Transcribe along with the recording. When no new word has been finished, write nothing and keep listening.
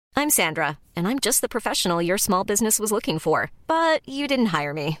I'm Sandra, and I'm just the professional your small business was looking for. But you didn't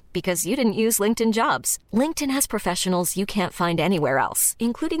hire me because you didn't use LinkedIn Jobs. LinkedIn has professionals you can't find anywhere else,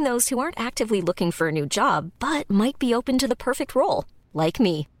 including those who aren't actively looking for a new job, but might be open to the perfect role, like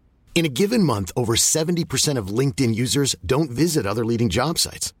me. In a given month, over 70% of LinkedIn users don't visit other leading job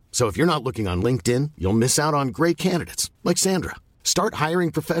sites. So if you're not looking on LinkedIn, you'll miss out on great candidates like Sandra. Start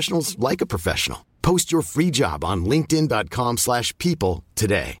hiring professionals like a professional. Post your free job on linkedin.com/people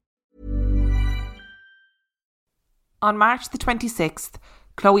today. On March the 26th,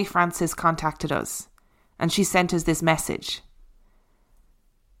 Chloe Francis contacted us and she sent us this message.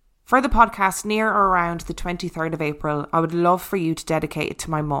 For the podcast near or around the 23rd of April, I would love for you to dedicate it to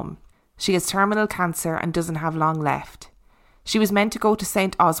my mum. She has terminal cancer and doesn't have long left. She was meant to go to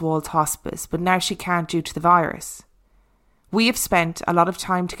St. Oswald's Hospice, but now she can't due to the virus. We have spent a lot of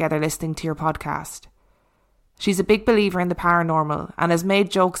time together listening to your podcast. She's a big believer in the paranormal and has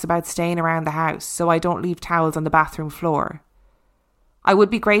made jokes about staying around the house so I don't leave towels on the bathroom floor. I would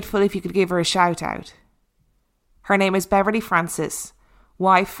be grateful if you could give her a shout out. Her name is Beverly Francis,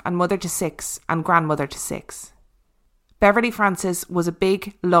 wife and mother to 6 and grandmother to 6. Beverly Francis was a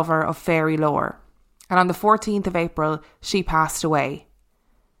big lover of fairy lore, and on the 14th of April she passed away.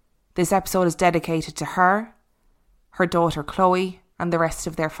 This episode is dedicated to her, her daughter Chloe, and the rest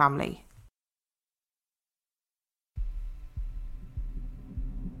of their family.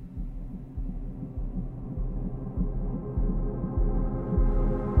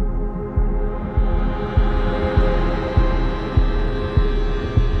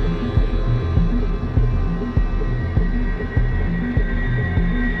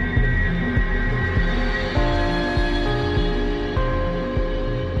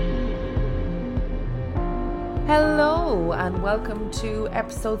 Hello and welcome to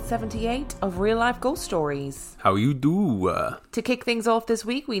episode 78 of Real Life Ghost Stories. How you do? To kick things off this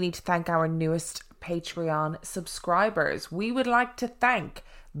week, we need to thank our newest Patreon subscribers. We would like to thank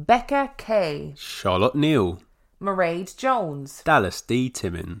Becca K, Charlotte Neal, Mairead Jones, Dallas D.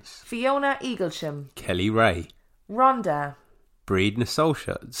 Timmins, Fiona Eaglesham, Kelly Ray, Rhonda, Breed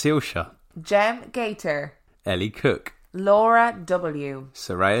Silsha, Jem Gator, Ellie Cook, Laura W,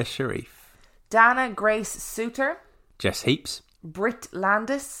 Soraya Sharif, Dana Grace Suter, Jess Heaps, Britt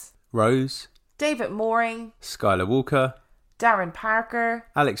Landis, Rose, David Mooring, Skylar Walker, Darren Parker,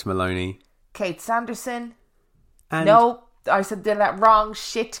 Alex Maloney, Kate Sanderson. and No, I said that wrong.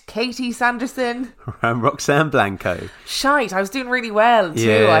 Shit, Katie Sanderson. and Roxanne Blanco. Shite, I was doing really well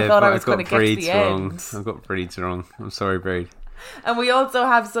too. I thought I was going to get to the end. I've got Breeds wrong. I'm sorry, Breed. And we also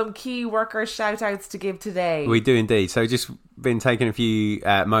have some key worker shout outs to give today. We do indeed. So just been taking a few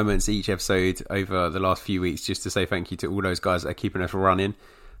moments each episode over the last few weeks just to say thank you to all those guys that are keeping us running.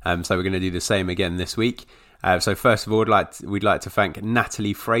 So we're going to do the same again this week. So first of all, we'd like to thank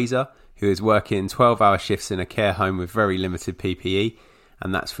Natalie Fraser, who is working 12-hour shifts in a care home with very limited PPE.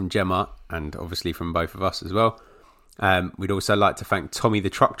 And that's from Gemma and obviously from both of us as well. We'd also like to thank Tommy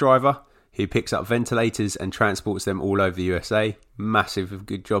the truck driver, who picks up ventilators and transports them all over the USA. Massive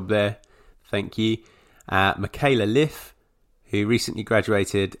good job there. Thank you. Michaela Liff, who recently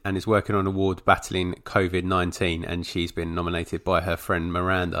graduated and is working on a ward battling COVID-19, and she's been nominated by her friend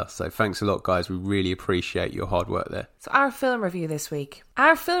Miranda. So thanks a lot, guys. We really appreciate your hard work there. So our film review this week.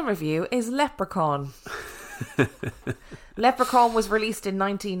 Our film review is Leprechaun. Leprechaun was released in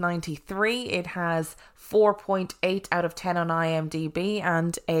 1993. It has 4.8 out of 10 on IMDb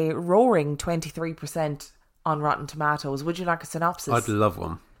and a roaring 23% on Rotten Tomatoes. Would you like a synopsis? I'd love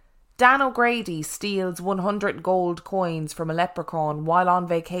one. Dan O'Grady steals 100 gold coins from a leprechaun while on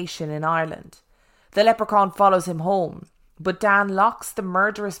vacation in Ireland. The leprechaun follows him home, but Dan locks the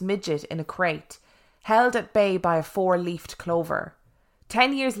murderous midget in a crate, held at bay by a 4-leafed clover.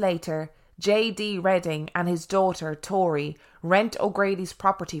 10 years later, J.D. Redding and his daughter, Tori, rent O'Grady's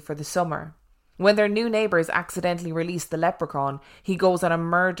property for the summer. When their new neighbours accidentally release the leprechaun, he goes on a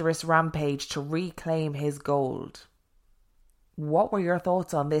murderous rampage to reclaim his gold. What were your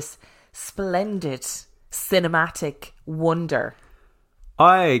thoughts on this splendid cinematic wonder?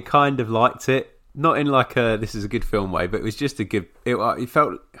 I kind of liked it. Not in like a this is a good film way, but it was just a good... It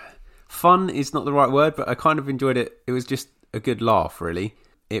felt... Fun is not the right word, but I kind of enjoyed it. It was just a good laugh, really.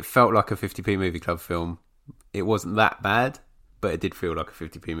 It felt like a 50p Movie Club film. It wasn't that bad, but it did feel like a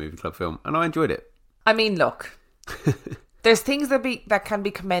 50p Movie Club film, and I enjoyed it. I mean, look... There's things that can be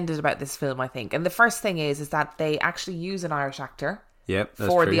commended about this film, I think. And the first thing is that they actually use an Irish actor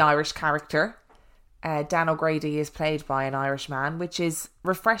for the Irish character. Dan O'Grady is played by an Irish man, which is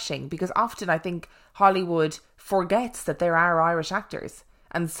refreshing because often I think Hollywood forgets that there are Irish actors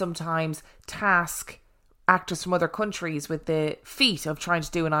and sometimes task actors from other countries with the feat of trying to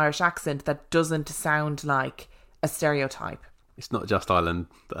do an Irish accent that doesn't sound like a stereotype. It's not just Ireland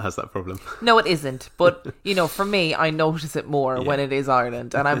that has that problem. No, it isn't. But, you know, for me, I notice it more when it is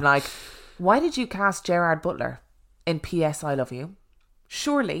Ireland. And I'm like, why did you cast Gerard Butler in P.S. I Love You?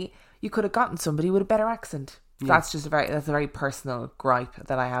 Surely you could have gotten somebody with a better accent. That's a very personal gripe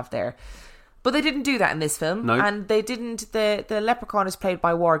that I have there. But they didn't do that in this film. No. And they didn't, the leprechaun is played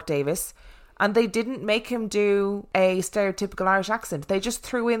by Warwick Davis. And they didn't make him do a stereotypical Irish accent. They just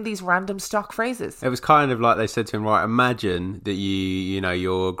threw in these random stock phrases. It was kind of like they said to him, right, imagine that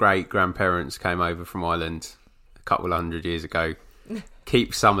your great-grandparents came over from Ireland a couple of 100 years ago.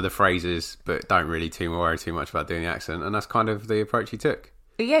 Keep some of the phrases, but don't really worry too much about doing the accent. And that's kind of the approach he took.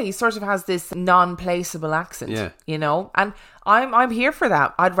 Yeah, he sort of has this non-placeable accent, you know, and I'm here for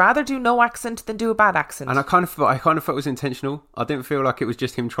that. I'd rather do no accent than do a bad accent. And I kind of thought it was intentional. I didn't feel like it was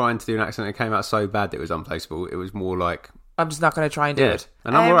just him trying to do an accent that came out so bad that it was unplaceable. It was more like, I'm just not going to try and do it.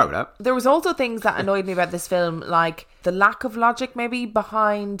 And I'm alright with that. There was also things that annoyed me about this film, like the lack of logic maybe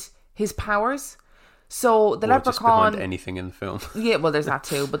behind his powers. So the leprechaun, just behind anything in the film. Yeah, well, there's that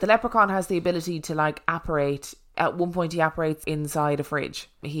too. But the leprechaun has the ability to apparate. At one point, he apparates inside a fridge.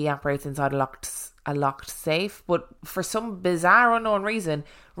 He apparates inside a locked safe. But for some bizarre, unknown reason,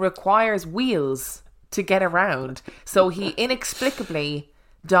 requires wheels to get around. So he inexplicably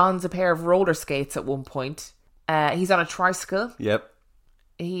dons a pair of roller skates at one point. He's on a tricycle. Yep.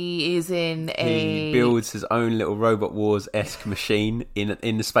 He is He builds his own little Robot Wars-esque machine.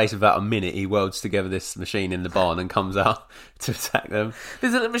 In the space of about a minute, he welds together this machine in the barn and comes out to attack them.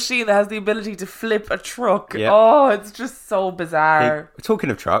 There's a little machine that has the ability to flip a truck. Yep. Oh, it's just so bizarre. Talking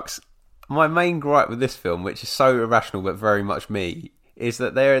of trucks, my main gripe with this film, which is so irrational but very much me, is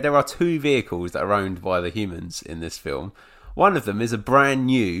that there are two vehicles that are owned by the humans in this film. One of them is a brand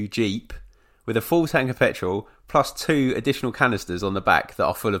new Jeep with a full tank of petrol, plus 2 additional canisters on the back that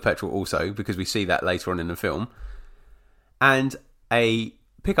are full of petrol also, because we see that later on in the film. And a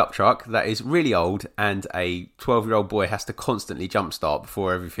pickup truck that is really old, and a 12-year-old boy has to constantly jumpstart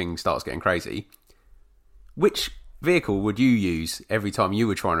before everything starts getting crazy. Which vehicle would you use every time you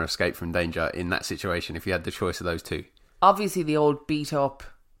were trying to escape from danger in that situation if you had the choice of those two? Obviously the old beat-up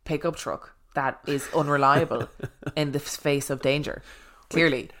pickup truck that is unreliable in the face of danger.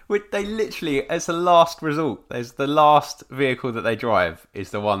 Clearly. Which they literally, as a last resort, there's the last vehicle that they drive is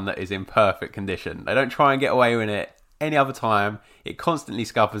the one that is in perfect condition. They don't try and get away with it any other time. It constantly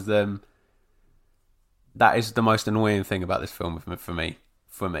scuppers them. That is the most annoying thing about this film for me.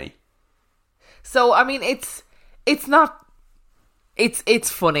 So, I mean, it's not... It's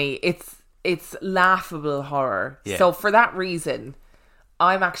funny. It's laughable horror. Yeah. So, for that reason,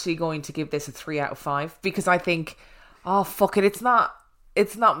 I'm actually going to give this a 3 out of 5. Because I think, oh, fuck it,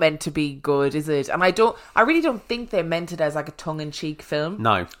 it's not meant to be good, is it? And I really don't think they meant it as like a tongue-in-cheek film.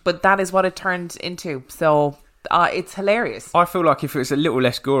 No. But that is what it turned into. So it's hilarious. I feel like if it was a little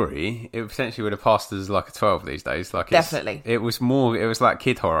less gory, it potentially would have passed as like a 12 these days. Definitely. It was like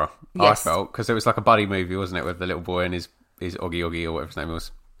kid horror, yes. I felt. Because it was like a buddy movie, wasn't it? With the little boy and his Oggy or whatever his name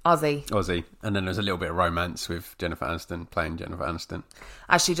was. Ozzy. And then there's a little bit of romance with Jennifer Aniston, playing Jennifer Aniston.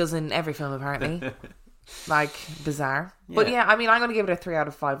 As she does in every film, apparently. Like, bizarre. Yeah. But yeah, I mean, I'm going to give it a 3 out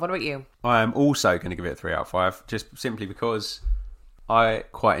of 5. What about you? I am also going to give it a 3 out of 5, just simply because I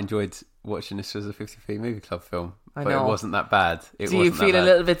quite enjoyed watching this as a 50p Movie Club film. I but know. It wasn't that bad. Do you feel a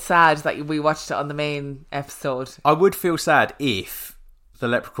little bit sad that we watched it on the main episode? I would feel sad if the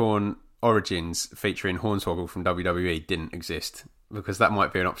Leprechaun Origins featuring Hornswoggle from WWE didn't exist, because that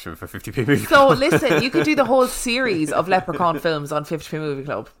might be an option for 50p Movie Club. So listen, you could do the whole series of Leprechaun films on 50p Movie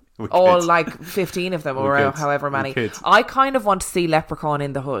Club. All like 15 of them, or however many. I kind of want to see Leprechaun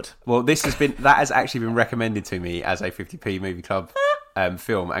in the Hood. Well, that has actually been recommended to me as a 50p Movie Club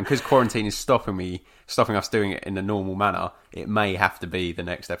film, and because quarantine is stopping us doing it in a normal manner, it may have to be the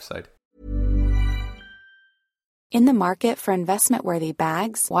next episode. In the market for investment-worthy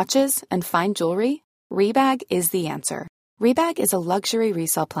bags, watches, and fine jewelry, Rebag is the answer. Rebag is a luxury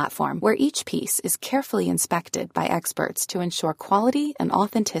resale platform where each piece is carefully inspected by experts to ensure quality and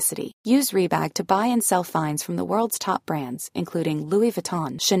authenticity. Use Rebag to buy and sell finds from the world's top brands, including Louis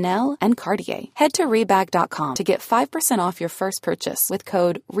Vuitton, Chanel, and Cartier. Head to Rebag.com to get 5% off your first purchase with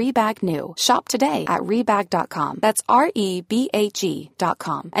code REBAGNEW. Shop today at Rebag.com. That's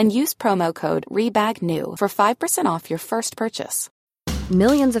REBAG.com. And use promo code REBAGNEW for 5% off your first purchase.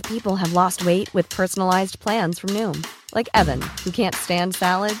 Millions of people have lost weight with personalized plans from Noom. Like Evan, who can't stand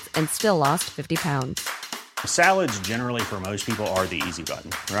salads and still lost 50 pounds. Salads generally for most people are the easy button,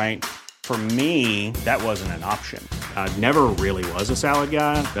 right? For me, that wasn't an option. I never really was a salad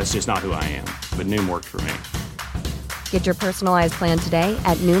guy. That's just not who I am. But Noom worked for me. Get your personalized plan today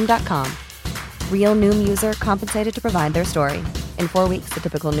at Noom.com. Real Noom user compensated to provide their story. In 4 weeks, the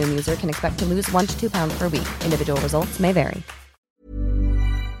typical Noom user can expect to lose 1 to 2 pounds per week. Individual results may vary.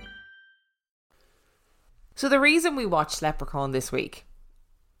 So the reason we watched Leprechaun this week...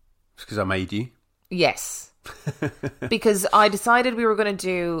 It's because I made you. Yes. Because I decided we were going to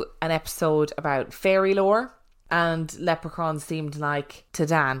do an episode about fairy lore, and Leprechaun seemed like, to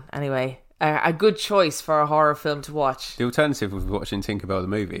Dan anyway, a good choice for a horror film to watch. The alternative was watching Tinkerbell the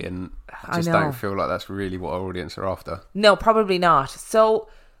movie, and I just don't feel like that's really what our audience are after. No, probably not. So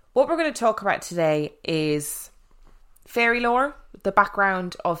what we're going to talk about today is fairy lore, the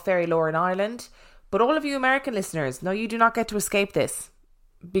background of fairy lore in Ireland. But all of you American listeners, no, you do not get to escape this,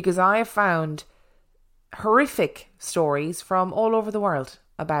 because I have found horrific stories from all over the world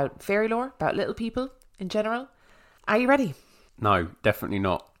about fairy lore, about little people in general. Are you ready? No, definitely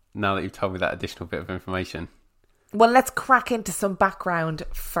not. Now that you've told me that additional bit of information. Well, let's crack into some background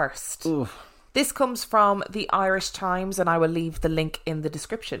first. Oof. This comes from the Irish Times, and I will leave the link in the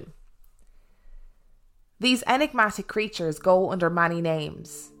description. These enigmatic creatures go under many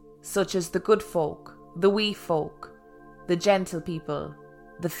names, such as the good folk, the wee folk, the gentle people,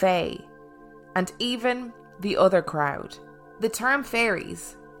 the fae, and even the other crowd. The term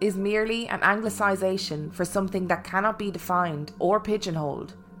fairies is merely an anglicisation for something that cannot be defined or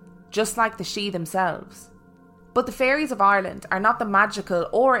pigeonholed, just like the Sidhe themselves. But the fairies of Ireland are not the magical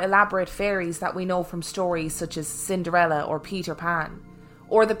or elaborate fairies that we know from stories such as Cinderella or Peter Pan,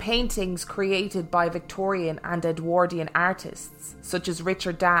 or the paintings created by Victorian and Edwardian artists such as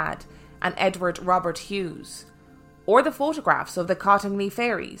Richard Dadd and Edward Robert Hughes, or the photographs of the Cottingley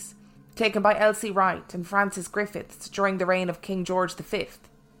fairies taken by Elsie Wright and Francis Griffiths during the reign of King George V.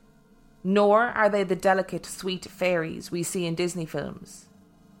 Nor are they the delicate, sweet fairies we see in Disney films.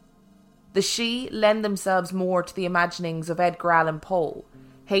 The Sidhe lend themselves more to the imaginings of Edgar Allan Poe,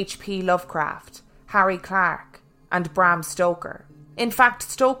 H.P. Lovecraft, Harry Clarke, and Bram Stoker. In fact,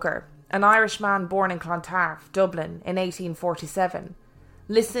 Stoker, an Irishman born in Clontarf, Dublin, in 1847,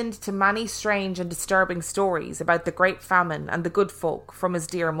 listened to many strange and disturbing stories about the Great Famine and the good folk from his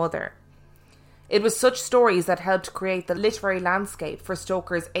dear mother. It was such stories that helped create the literary landscape for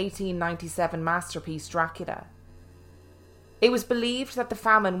Stoker's 1897 masterpiece Dracula. It was believed that the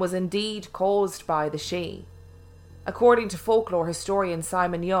famine was indeed caused by the Sidhe. According to folklore historian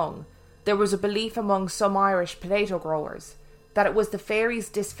Simon Young, there was a belief among some Irish potato growers that it was the fairies'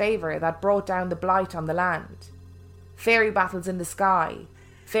 disfavour that brought down the blight on the land. Fairy battles in the sky,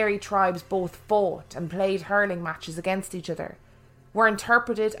 fairy tribes both fought and played hurling matches against each other, were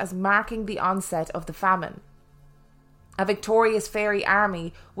interpreted as marking the onset of the famine. A victorious fairy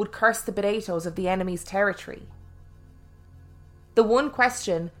army would curse the potatoes of the enemy's territory. The one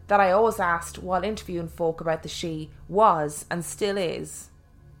question that I always asked while interviewing folk about the Sidhe was, and still is,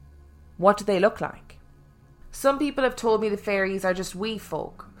 what do they look like? Some people have told me the fairies are just wee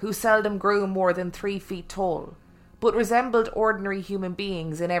folk who seldom grew more than 3 feet tall, but resembled ordinary human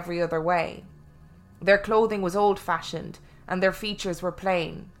beings in every other way. Their clothing was old-fashioned, and their features were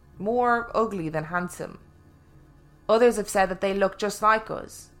plain, more ugly than handsome. Others have said that they look just like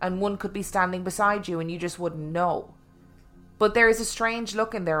us, and one could be standing beside you and you just wouldn't know. But there is a strange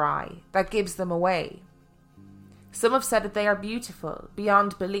look in their eye that gives them away. Some have said that they are beautiful,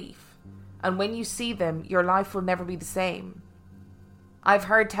 beyond belief, and when you see them, your life will never be the same. I've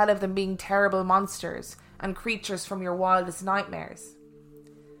heard tell of them being terrible monsters and creatures from your wildest nightmares.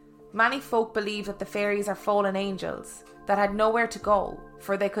 Many folk believe that the fairies are fallen angels that had nowhere to go,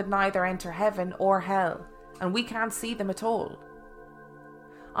 for they could neither enter heaven or hell, and we can't see them at all.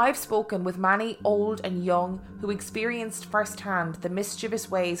 I've spoken with many old and young who experienced firsthand the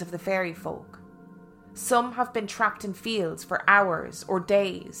mischievous ways of the fairy folk. Some have been trapped in fields for hours or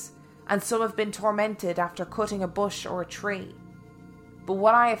days, and some have been tormented after cutting a bush or a tree. But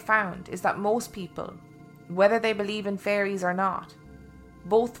what I have found is that most people, whether they believe in fairies or not,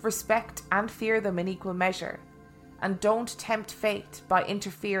 both respect and fear them in equal measure, and don't tempt fate by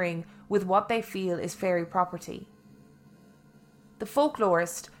interfering with what they feel is fairy property. The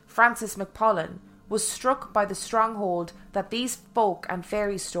folklorist Francis McPollan was struck by the stronghold that these folk and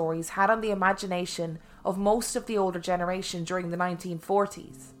fairy stories had on the imagination of most of the older generation during the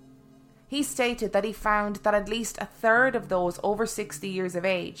 1940s. He stated that he found that at least a third of those over 60 years of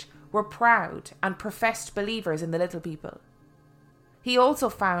age were proud and professed believers in the little people. He also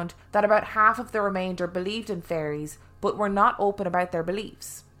found that about half of the remainder believed in fairies but were not open about their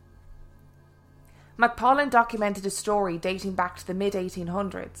beliefs. McPollan documented a story dating back to the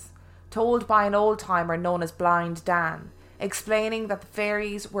mid-1800s told by an old-timer known as Blind Dan, explaining that the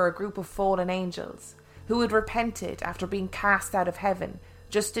fairies were a group of fallen angels who had repented after being cast out of heaven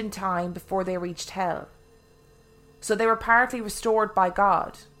just in time before they reached hell. So they were partly restored by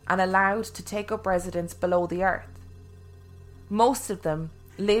God and allowed to take up residence below the earth. Most of them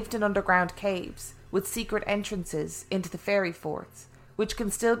lived in underground caves with secret entrances into the fairy forts, which can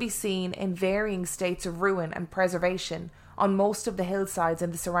still be seen in varying states of ruin and preservation on most of the hillsides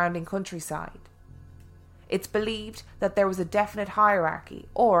in the surrounding countryside. It's believed that there was a definite hierarchy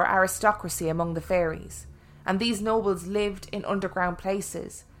or aristocracy among the fairies, and these nobles lived in underground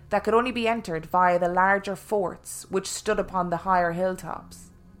places that could only be entered via the larger forts which stood upon the higher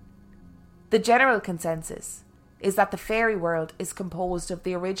hilltops. The general consensus is that the fairy world is composed of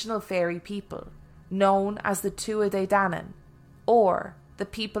the original fairy people, known as the Tua de Danann, or the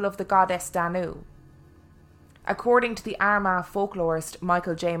people of the goddess Danu. According to the Armagh folklorist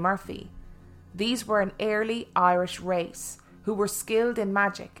Michael J. Murphy, these were an early Irish race who were skilled in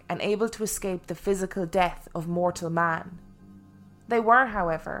magic and able to escape the physical death of mortal man. They were,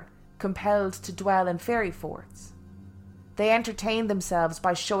 however, compelled to dwell in fairy forts. They entertained themselves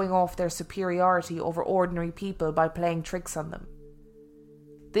by showing off their superiority over ordinary people by playing tricks on them.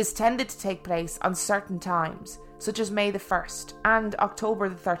 This tended to take place on certain times, such as May the 1st and October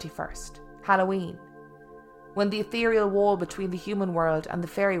the 31st, Halloween, when the ethereal wall between the human world and the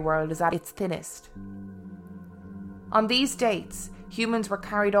fairy world is at its thinnest. On these dates, humans were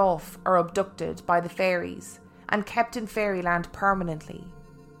carried off or abducted by the fairies and kept in fairyland permanently.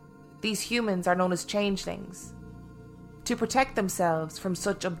 These humans are known as changelings. To protect themselves from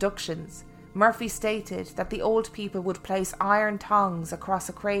such abductions, Murphy stated that the old people would place iron tongs across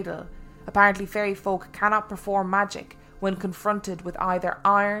a cradle. Apparently fairy folk cannot perform magic when confronted with either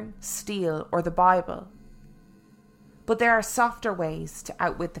iron, steel, or the Bible. But there are softer ways to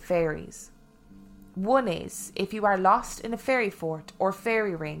outwit the fairies. One is, if you are lost in a fairy fort or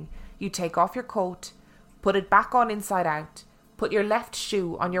fairy ring, you take off your coat, put it back on inside out, put your left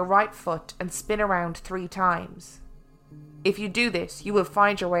shoe on your right foot and spin around 3 times. If you do this, you will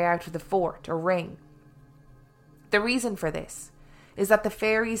find your way out of the fort or ring. The reason for this is that the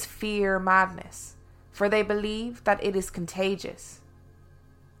fairies fear madness, for they believe that it is contagious.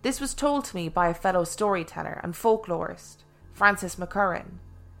 This was told to me by a fellow storyteller and folklorist, Francis McCurran.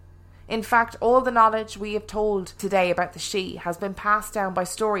 In fact, all the knowledge we have told today about the Sidhe has been passed down by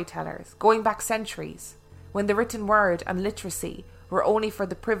storytellers going back centuries, when the written word and literacy were only for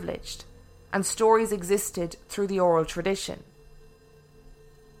the privileged, and stories existed through the oral tradition.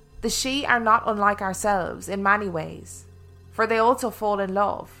 The Sidhe are not unlike ourselves in many ways, for they also fall in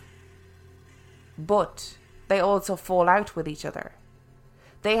love. But they also fall out with each other.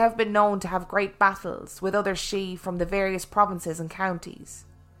 They have been known to have great battles with other Sidhe from the various provinces and counties.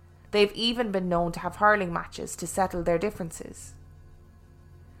 They've even been known to have hurling matches to settle their differences.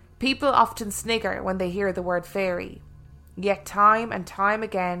 People often snigger when they hear the word fairy, yet time and time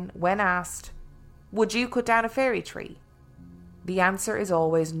again, when asked, "Would you cut down a fairy tree?" the answer is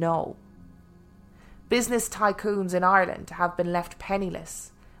always no. Business tycoons in Ireland have been left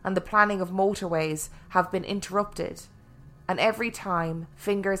penniless, and the planning of motorways have been interrupted, and every time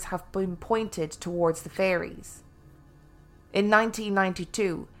fingers have been pointed towards the fairies. In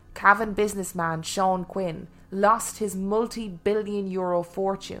 1992, Cavan businessman Sean Quinn lost his multi-billion euro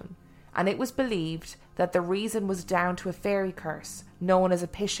fortune, and it was believed that the reason was down to a fairy curse known as a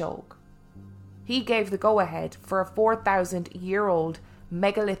pishogue. He gave the go-ahead for a 4,000-year-old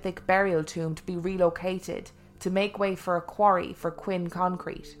megalithic burial tomb to be relocated to make way for a quarry for Quinn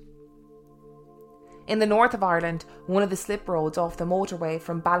concrete. In the north of Ireland, one of the slip roads off the motorway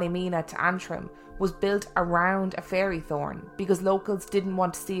from Ballymena to Antrim was built around a fairy thorn because locals didn't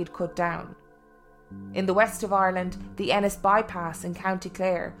want to see it cut down. In the west of Ireland, the Ennis bypass in County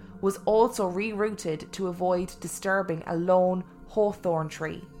Clare was also rerouted to avoid disturbing a lone hawthorn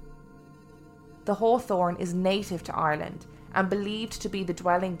tree. The hawthorn is native to Ireland and believed to be the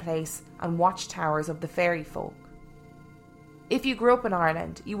dwelling place and watchtowers of the fairy folk. If you grew up in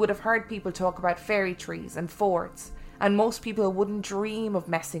Ireland, you would have heard people talk about fairy trees and forts, and most people wouldn't dream of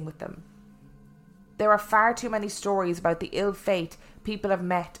messing with them. There are far too many stories about the ill fate people have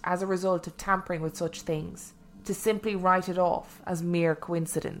met as a result of tampering with such things, to simply write it off as mere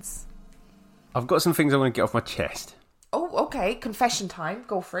coincidence. I've got some things I want to get off my chest. Oh, okay. Confession time.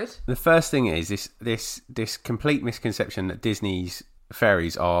 Go for it. The first thing is this complete misconception that Disney's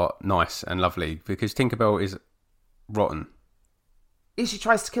fairies are nice and lovely, because Tinkerbell is rotten. She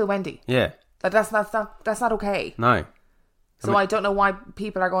tries to kill Wendy. Yeah. That's not okay. No. So I don't know why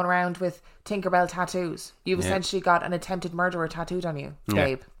people are going around with Tinkerbell tattoos. You've essentially got an attempted murderer tattooed on you,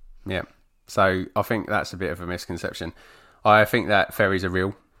 babe. Yeah. So I think that's a bit of a misconception. I think that fairies are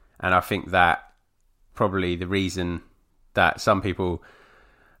real, and I think that probably the reason that some people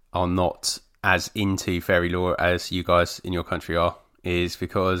are not as into fairy lore as you guys in your country are is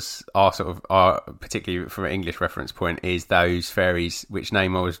because our particularly from an English reference point is those fairies, which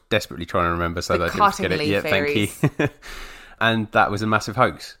name I was desperately trying to remember so that I didn't forget it. Yeah, fairies. thank you. And that was a massive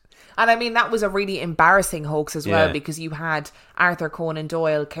hoax. And I mean, that was a really embarrassing hoax as well, Yeah. because you had Arthur Conan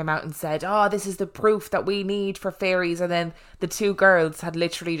Doyle came out and said, oh, this is the proof that we need for fairies. And then the two girls had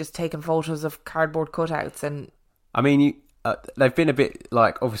literally just taken photos of cardboard cutouts. And I mean, they've been a bit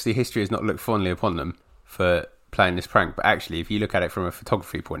like, obviously history has not looked fondly upon them for playing this prank. But actually, if you look at it from a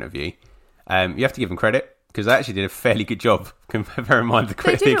photography point of view, you have to give them credit because they actually did a fairly good job. Bear in mind the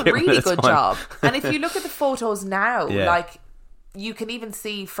they did a really good time. job. And if you look at the photos now, Yeah. like, you can even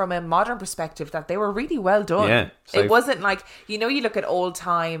see from a modern perspective that they were really well done. Yeah, so it wasn't like, you look at old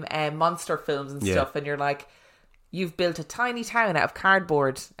time monster films and Yeah. stuff and you're like, you've built a tiny town out of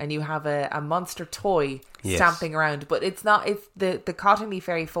cardboard and you have a monster toy Yes. stamping around. But it's not, if the Cottingley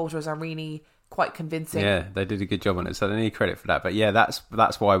Fairy photos are really quite convincing. Yeah, they did a good job on it, so they need credit for that. But yeah,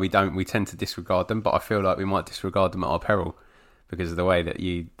 that's why we tend to disregard them. But I feel like we might disregard them at our peril because of the way that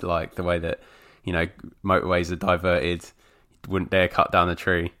motorways are diverted. Wouldn't dare cut down the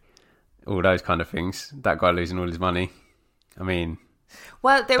tree, all those kind of things. That guy losing all his money. I mean,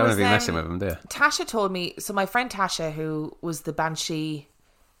 Well, there don't was want to be messing with them, do you? Tasha told me. So my friend Tasha, who was the Banshee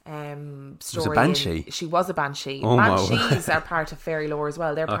story, Banshee? she was a Banshee. Oh, my Banshees are part of fairy lore as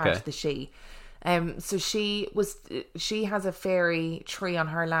well. They're part Okay. of the She. So she has a fairy tree on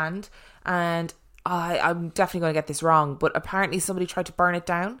her land, and I'm definitely going to get this wrong, but apparently somebody tried to burn it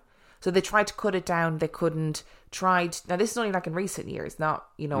down. So they tried to cut it down, they couldn't. Now this is only like in recent years, not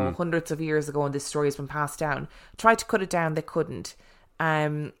hundreds of years ago, and this story has been passed down. Tried to cut it down, they couldn't.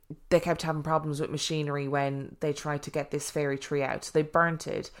 They kept having problems with machinery when they tried to get this fairy tree out. So they burnt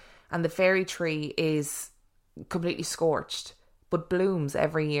it, and the fairy tree is completely scorched, but blooms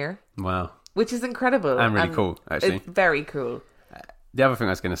every year, Wow. which is incredible And really cool, actually. It's very cool. The other thing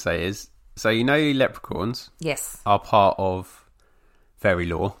I was going to say is, so leprechauns Yes, are part of fairy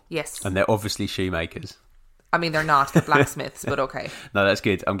lore, yes. and they're obviously shoemakers. I mean, they're not. They're blacksmiths, but okay. No, that's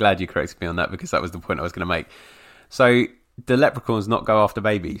good. I'm glad you corrected me on that because that was the point I was going to make. So the leprechauns not go after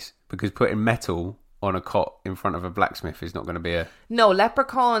babies because putting metal on a cot in front of a blacksmith is not going to be a... No,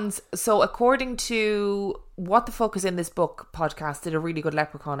 leprechauns. So according to What the Fuck Is in This Book podcast, did a really good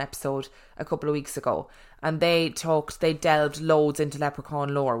leprechaun episode a couple of weeks ago, and they delved loads into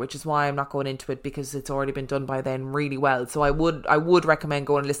leprechaun lore, which is why I'm not going into it because it's already been done by them really well. So I would recommend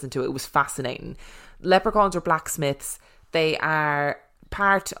going and listening to it. It was fascinating. Leprechauns are blacksmiths. They are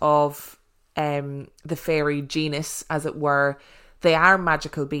part of the fairy genus, as it were. They are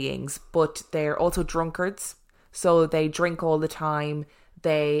magical beings, but they're also drunkards. So they drink all the time.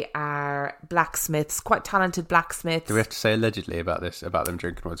 They are blacksmiths, quite talented blacksmiths. Do we have to say allegedly about this, about them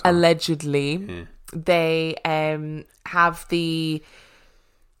drinking all the time? Allegedly. Yeah. They have the...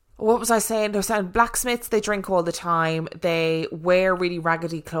 What was I saying? They're saying blacksmiths, they drink all the time. They wear really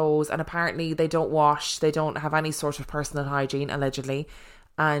raggedy clothes, and apparently they don't wash. They don't have any sort of personal hygiene, allegedly.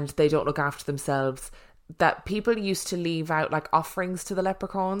 And they don't look after themselves. That people used to leave out like offerings to the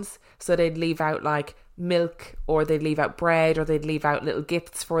leprechauns. So they'd leave out like milk, or they'd leave out bread, or they'd leave out little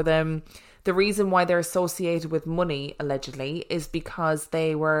gifts for them. The reason why they're associated with money, allegedly, is because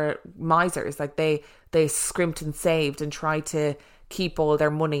they were misers. Like they scrimped and saved and tried to keep all their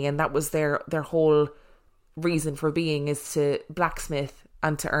money, and that was their whole reason for being, is to blacksmith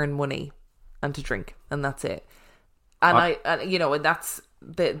and to earn money and to drink, and that's it. And and that's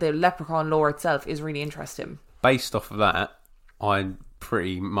the leprechaun lore itself is really interesting. Based off of that, I'd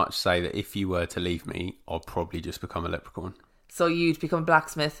pretty much say that if you were to leave me, I'd probably just become a leprechaun. So you'd become a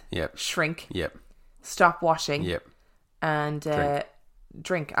blacksmith, Yep. shrink, Yep. stop washing, Yep. and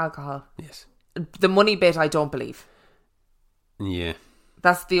drink alcohol. Yes. The money bit, I don't believe. Yeah.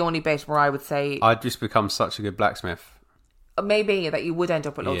 That's the only bit where I would say I'd just become such a good blacksmith. maybe that you would end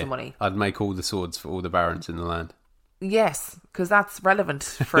up with loads of money. I'd make all the swords for all the barons in the land. Yes, because that's relevant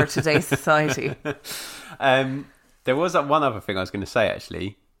for today's society. There was one other thing I was going to say,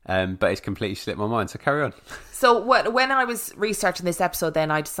 actually, but it's completely slipped my mind, so carry on. So when I was researching this episode, then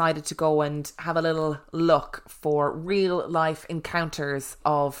I decided to go and have a little look for real life encounters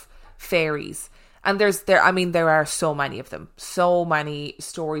of fairies. And there are so many of them. So many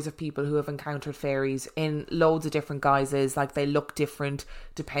stories of people who have encountered fairies in loads of different guises. Like, they look different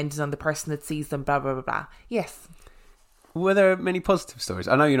depending on the person that sees them, blah, blah, blah, blah. Yes. Were there many positive stories?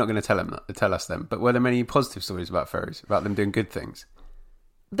 I know you're not going to tell us them, but were there many positive stories about fairies, about them doing good things?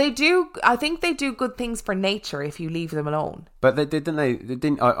 They do. I think they do good things for nature if you leave them alone. But they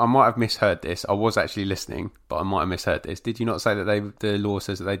didn't. I might have misheard this. I was actually listening, but I might have misheard this. Did you not say that the law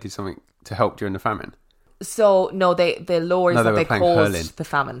says that they did something to help during the famine? So no, the law is that they caused hurling. the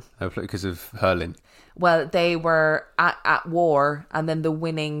famine Because of hurling. Well, they were at war, and then the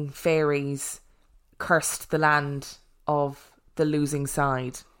winning fairies cursed the land of the losing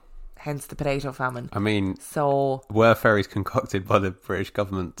side. Hence the potato famine. I mean, so were fairies concocted by the British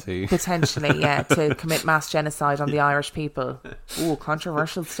government to... Potentially, yeah, to commit mass genocide on the Irish people. Ooh,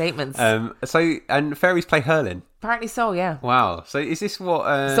 controversial statements. And fairies play hurling? Apparently so, yeah. Wow. So is this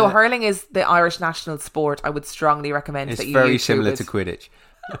what... So hurling is the Irish national sport. I would strongly recommend that you It's very YouTube similar it. to Quidditch.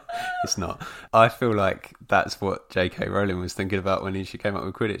 It's not. I feel like that's what J.K. Rowling was thinking about when she came up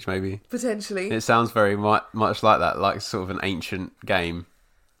with Quidditch, maybe. Potentially. It sounds very much like that, like sort of an ancient game.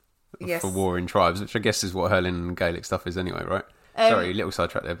 Yes. For warring tribes, which I guess is what hurling and Gaelic stuff is anyway, right? Sorry, little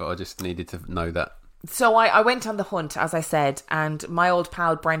sidetrack there, but I just needed to know that. So I went on the hunt, as I said, and my old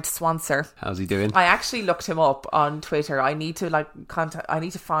pal Brent Swanser. How's he doing? I actually looked him up on Twitter. I need to I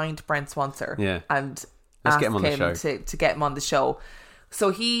need to find Brent Swanser. Yeah. And let's ask get him on the him show. to get him on the show.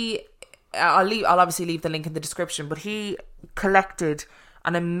 So I'll obviously leave the link in the description, but he collected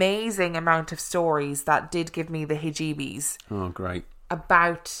an amazing amount of stories that did give me the heebie-jeebies. Oh, great.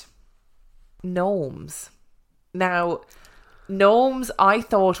 About gnomes. Now, gnomes I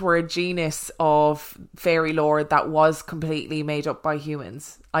thought were a genus of fairy lore that was completely made up by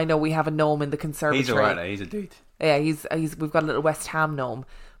humans. I know we have a gnome in the conservatory. He's alright there, he's a dude. Yeah, he's we've got a little West Ham gnome.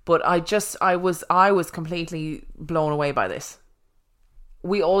 But I was completely blown away by this.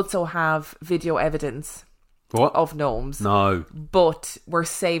 We also have video evidence of gnomes. No. But we're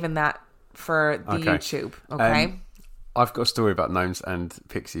saving that for the YouTube, okay? I've got a story about gnomes and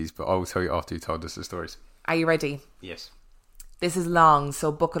pixies, but I will tell you after you told us the stories. Are you ready? Yes. This is long, so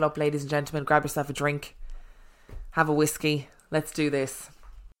buckle up, ladies and gentlemen. Grab yourself a drink. Have a whiskey. Let's do this.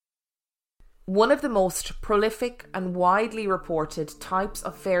 One of the most prolific and widely reported types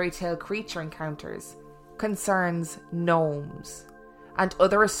of fairy tale creature encounters concerns gnomes and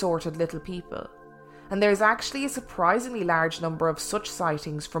other assorted little people. And there's actually a surprisingly large number of such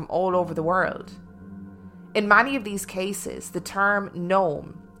sightings from all over the world. In many of these cases, the term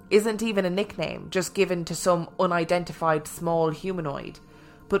gnome isn't even a nickname just given to some unidentified small humanoid,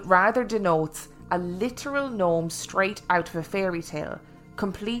 but rather denotes a literal gnome straight out of a fairy tale,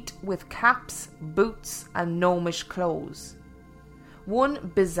 complete with caps, boots, and gnomish clothes.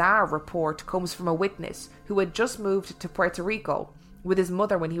 One bizarre report comes from a witness who had just moved to Puerto Rico with his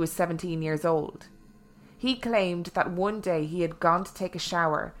mother when he was 17 years old. He claimed that one day he had gone to take a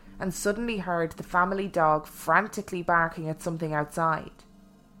shower and suddenly heard the family dog frantically barking at something outside.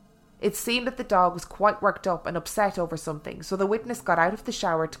 It seemed that the dog was quite worked up and upset over something, so the witness got out of the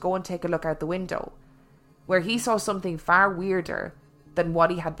shower to go and take a look out the window, where he saw something far weirder than what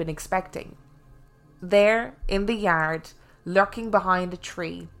he had been expecting. There, in the yard, lurking behind a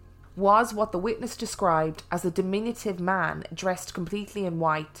tree, was what the witness described as a diminutive man dressed completely in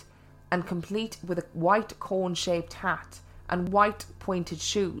white and complete with a white cone-shaped hat and white pointed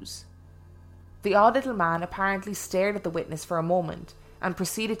shoes. The odd little man apparently stared at the witness for a moment and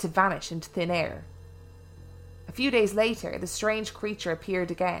proceeded to vanish into thin air. A few days later, the strange creature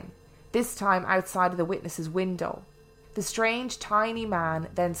appeared again, this time outside of the witness's window. The strange tiny man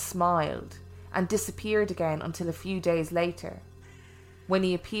then smiled and disappeared again until a few days later, when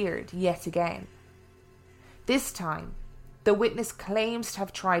he appeared yet again. This time, the witness claims to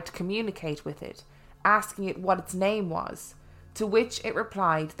have tried to communicate with it, asking it what its name was, to which it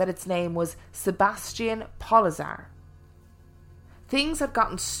replied that its name was Sebastian Polazar. Things had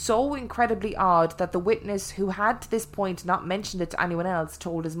gotten so incredibly odd that the witness, who had to this point not mentioned it to anyone else,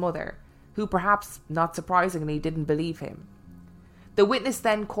 told his mother, who perhaps, not surprisingly, didn't believe him. The witness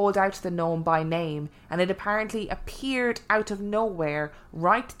then called out the gnome by name, and it apparently appeared out of nowhere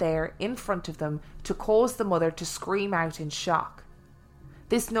right there in front of them to cause the mother to scream out in shock.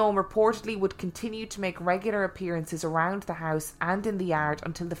 This gnome reportedly would continue to make regular appearances around the house and in the yard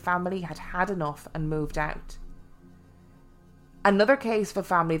until the family had had enough and moved out. Another case of a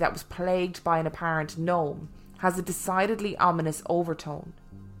family that was plagued by an apparent gnome has a decidedly ominous overtone.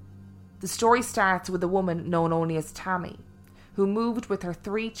 The story starts with a woman known only as Tammy, who moved with her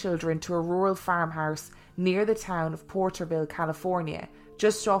 3 children to a rural farmhouse near the town of Porterville, California,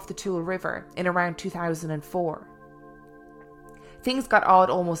 just off the Tool River in around 2004. Things got odd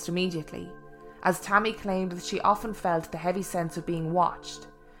almost immediately, as Tammy claimed that she often felt the heavy sense of being watched,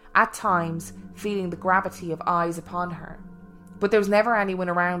 at times feeling the gravity of eyes upon her, but there was never anyone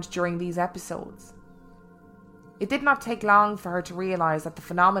around during these episodes. It did not take long for her to realise that the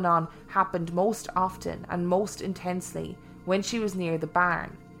phenomenon happened most often and most intensely when she was near the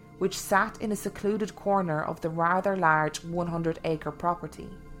barn, which sat in a secluded corner of the rather large 100-acre property.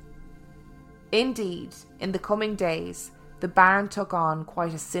 Indeed, in the coming days, the barn took on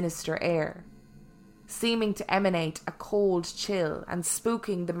quite a sinister air, seeming to emanate a cold chill and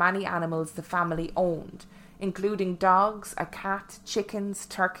spooking the many animals the family owned, including dogs, a cat, chickens,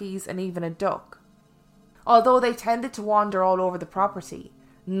 turkeys, and even a duck. Although they tended to wander all over the property,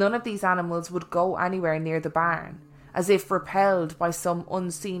 none of these animals would go anywhere near the barn, as if repelled by some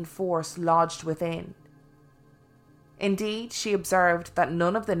unseen force lodged within. Indeed, she observed that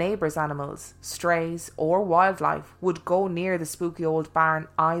none of the neighbours' animals, strays, or wildlife would go near the spooky old barn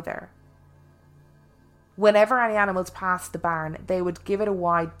either. Whenever any animals passed the barn, they would give it a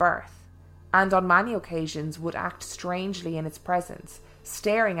wide berth, and on many occasions would act strangely in its presence,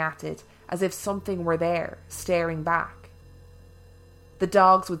 staring at it as if something were there, staring back. The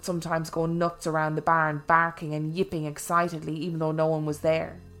dogs would sometimes go nuts around the barn, barking and yipping excitedly even though no one was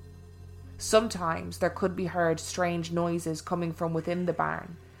there. Sometimes there could be heard strange noises coming from within the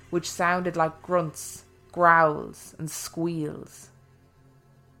barn, which sounded like grunts, growls, and squeals.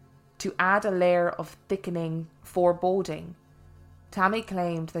 To add a layer of thickening foreboding, Tammy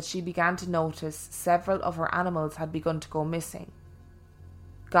claimed that she began to notice several of her animals had begun to go missing,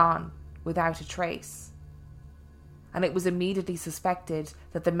 gone without a trace, and it was immediately suspected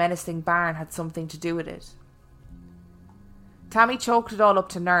that the menacing barn had something to do with it. Tammy chalked it all up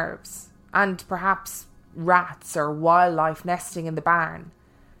to nerves, and perhaps rats or wildlife nesting in the barn,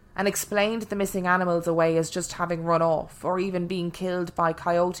 and explained the missing animals away as just having run off or even being killed by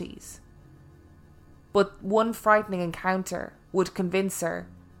coyotes. But one frightening encounter would convince her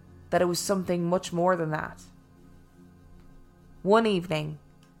that it was something much more than that. One evening,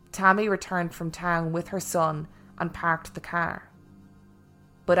 Tammy returned from town with her son and parked the car.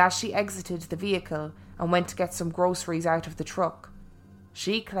 But as she exited the vehicle and went to get some groceries out of the truck,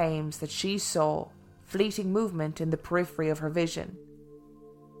 she claims that she saw fleeting movement in the periphery of her vision.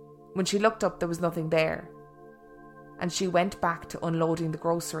 When she looked up, there was nothing there, and she went back to unloading the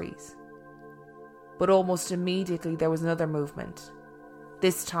groceries. But almost immediately there was another movement,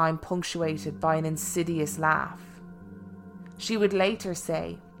 this time punctuated by an insidious laugh. She would later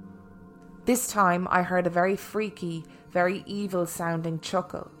say, "This time I heard a very freaky, very evil-sounding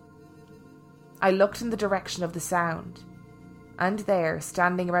chuckle. I looked in the direction of the sound, and there,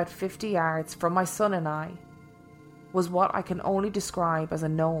 standing about 50 yards from my son and I, was what I can only describe as a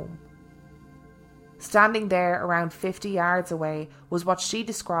gnome. Standing there around 50 yards away was what she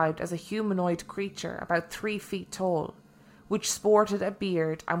described as a humanoid creature about 3 feet tall, which sported a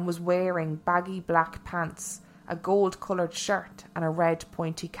beard and was wearing baggy black pants, a gold-coloured shirt and a red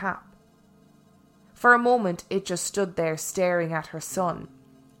pointy cap. For a moment it just stood there staring at her son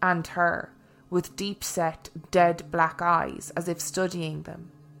and her, with deep-set, dead black eyes as if studying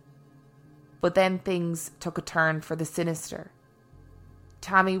them. But then things took a turn for the sinister.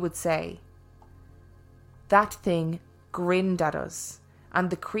 Tammy would say, "That thing grinned at us, and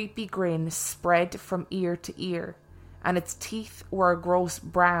the creepy grin spread from ear to ear, and its teeth were a gross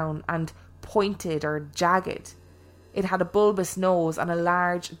brown and pointed or jagged. It had a bulbous nose and a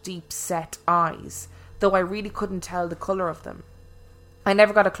large, deep-set eyes, though I really couldn't tell the colour of them. I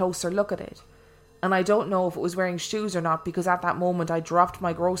never got a closer look at it, and I don't know if it was wearing shoes or not, because at that moment I dropped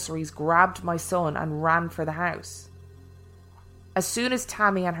my groceries, grabbed my son, and ran for the house." As soon as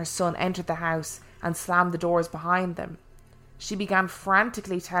Tammy and her son entered the house and slammed the doors behind them, she began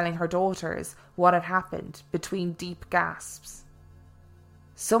frantically telling her daughters what had happened between deep gasps.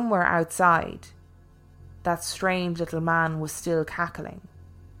 Somewhere outside, that strange little man was still cackling,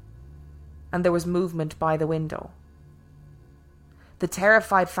 and there was movement by the window. The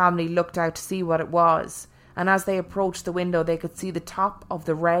terrified family looked out to see what it was, and as they approached the window they could see the top of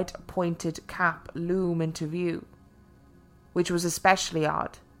the red pointed cap loom into view, which was especially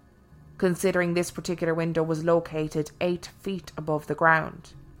odd, considering this particular window was located 8 feet above the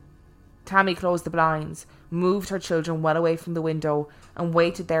ground. Tammy closed the blinds, moved her children well away from the window, and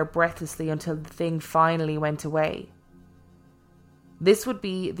waited there breathlessly until the thing finally went away. This would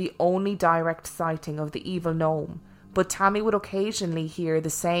be the only direct sighting of the evil gnome, but Tammy would occasionally hear the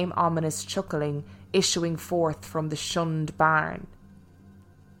same ominous chuckling issuing forth from the shunned barn.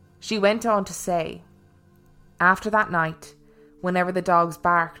 She went on to say, "After that night, whenever the dogs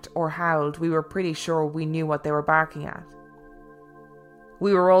barked or howled, we were pretty sure we knew what they were barking at.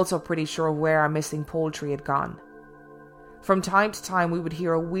 We were also pretty sure of where our missing poultry had gone. From time to time we would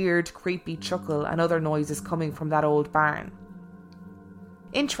hear a weird, creepy chuckle and other noises coming from that old barn."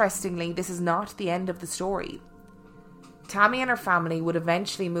 Interestingly, this is not the end of the story. Tammy and her family would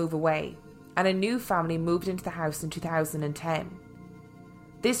eventually move away, and a new family moved into the house in 2010.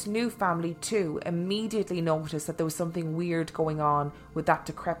 This new family too immediately noticed that there was something weird going on with that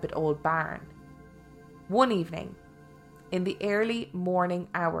decrepit old barn. One evening, in the early morning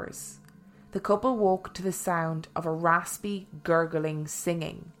hours, the couple woke to the sound of a raspy, gurgling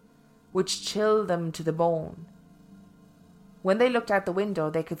singing, which chilled them to the bone. When they looked out the window,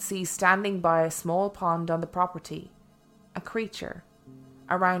 they could see standing by a small pond on the property a creature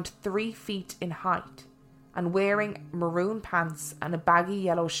around 3 feet in height and wearing maroon pants and a baggy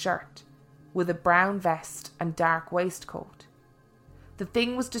yellow shirt with a brown vest and dark waistcoat. The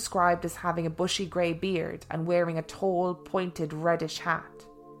thing was described as having a bushy grey beard and wearing a tall, pointed reddish hat.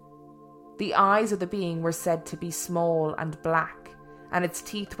 The eyes of the being were said to be small and black, and its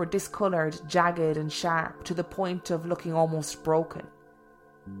teeth were discoloured, jagged and sharp to the point of looking almost broken.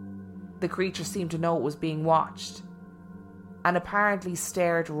 The creature seemed to know it was being watched, and apparently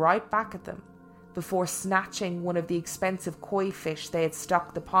stared right back at them before snatching one of the expensive koi fish they had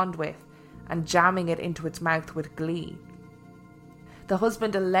stocked the pond with and jamming it into its mouth with glee. The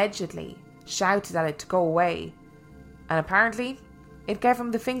husband allegedly shouted at it to go away, and apparently it gave him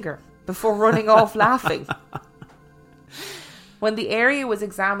the finger before running off laughing. When the area was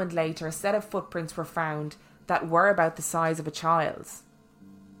examined later, a set of footprints were found that were about the size of a child's.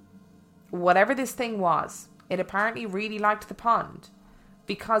 Whatever this thing was, it apparently really liked the pond,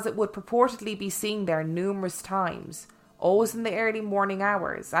 because it would purportedly be seen there numerous times, always in the early morning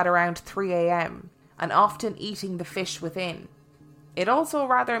hours at around 3 a.m, and often eating the fish within. It also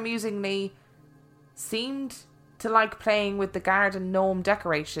rather amusingly seemed to like playing with the garden gnome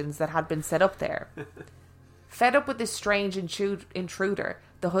decorations that had been set up there. Fed up with this strange intruder,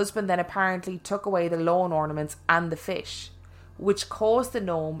 the husband then apparently took away the lawn ornaments and the fish, which caused the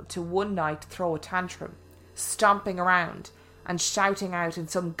gnome to one night throw a tantrum, stomping around and shouting out in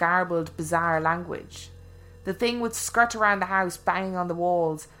some garbled, bizarre language. The thing would skirt around the house, banging on the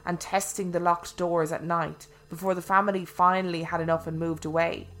walls and testing the locked doors at night before the family finally had enough and moved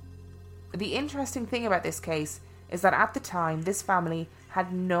away. The interesting thing about this case is that at the time, this family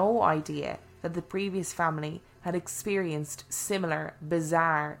had no idea that the previous family had experienced similar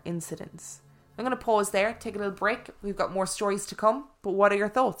bizarre incidents. I'm going to pause there, take a little break. We've got more stories to come, but what are your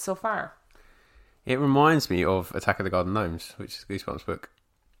thoughts so far? It reminds me of Attack of the Garden Gnomes, which is Goosebumps book,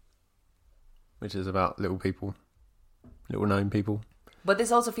 which is about little people, little gnome people. But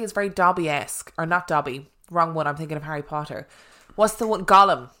this also feels very Dobby-esque, or not Dobby, wrong one, I'm thinking of Harry Potter. What's the one,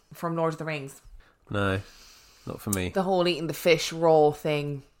 Gollum from Lord of the Rings? No, not for me. The whole eating the fish raw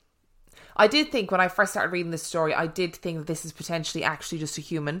thing. I did think when I first started reading this story, I did think that this is potentially actually just a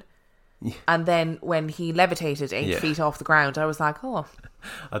human. Yeah. And then when he levitated 8 feet off the ground, I was like, oh.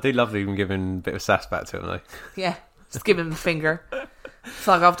 I do love even giving a bit of sass back to him though. Yeah, just give him the finger.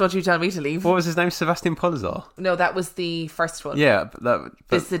 Fuck off, don't you tell me to leave. What was his name? Sebastian Polizar? No, that was the first one. Yeah, but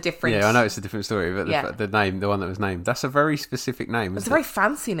this is a different... Yeah, I know it's a different story, but the name, the one that was named, that's a very specific name. It's a very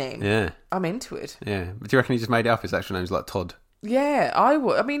fancy name. Yeah. I'm into it. Yeah. But do you reckon he just made it up? His actual name's like Todd? Yeah, I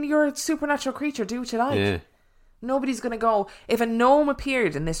would. I mean, you're a supernatural creature, do what you like. Yeah. Nobody's going to go... If a gnome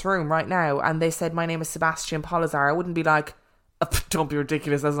appeared in this room right now and they said, my name is Sebastian Polizar, I wouldn't be like, oh, don't be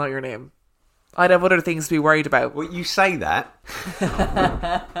ridiculous, that's not your name. I'd have other things to be worried about. Well, you say that.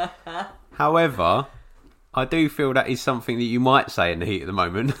 However, I do feel that is something that you might say in the heat of the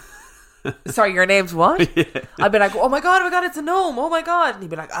moment. Sorry, your name's what? Yeah. I'd be like, oh my god, it's a gnome, oh my god. And he'd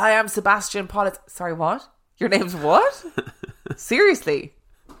be like, I am Sebastian Polizar. Sorry, what? Your name's what? Seriously?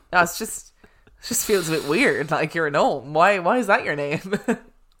 No, it just feels a bit weird, like you're a gnome. Why is that your name?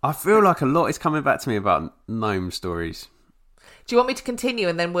 I feel like a lot is coming back to me about gnome stories. Do you want me to continue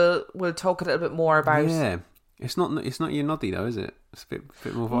and then we'll talk a little bit more about... Yeah. It's not your noddy though, is it? It's a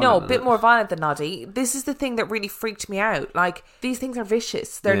bit more violent. No, a bit more violent than noddy. This is the thing that really freaked me out. Like, these things are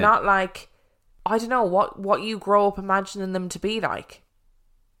vicious. They're not like... I don't know, what you grow up imagining them to be like.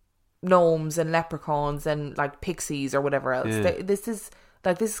 Gnomes and leprechauns and like pixies or whatever else. Yeah. This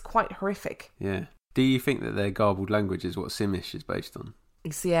is quite horrific. Yeah. Do you think that their garbled language is what Simish is based on?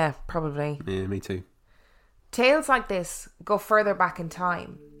 Yeah, probably. Yeah, me too. Tales like this go further back in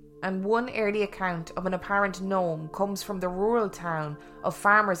time, and one early account of an apparent gnome comes from the rural town of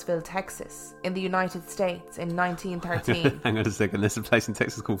Farmersville, Texas, in the United States in 1913. Hang on a second, there's a place in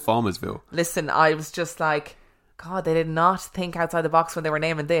Texas called Farmersville. Listen, I was just like, God, they did not think outside the box when they were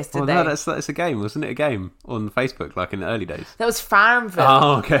naming this, did they? No, that's a game, wasn't it? A game on Facebook, like in the early days. That was Farmville.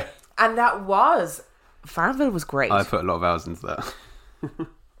 Oh, okay. And Farmville was great. I put a lot of hours into that.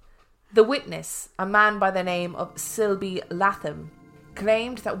 The witness, a man by the name of Silby Latham,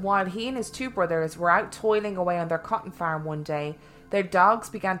 claimed that while he and his two brothers were out toiling away on their cotton farm one day, their dogs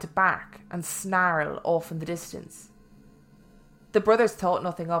began to bark and snarl off in the distance. The brothers thought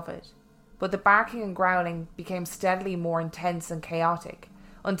nothing of it, but the barking and growling became steadily more intense and chaotic,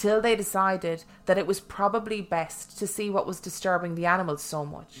 until they decided that it was probably best to see what was disturbing the animals so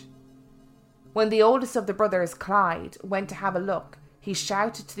much. When the oldest of the brothers, Clyde, went to have a look, he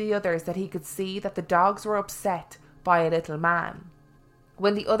shouted to the others that he could see that the dogs were upset by a little man.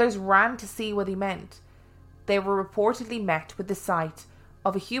 When the others ran to see what he meant, they were reportedly met with the sight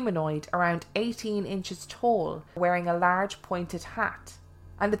of a humanoid around 18 inches tall, wearing a large pointed hat.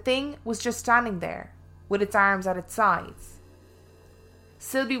 And the thing was just standing there, with its arms at its sides.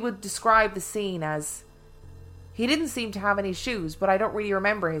 Sylvie would describe the scene as, "He didn't seem to have any shoes, but I don't really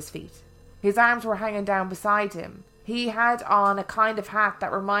remember his feet. His arms were hanging down beside him. He had on a kind of hat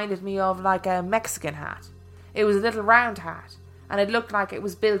that reminded me of like a Mexican hat. It was a little round hat, and it looked like it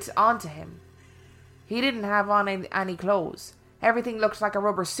was built onto him. He didn't have on any clothes. Everything looked like a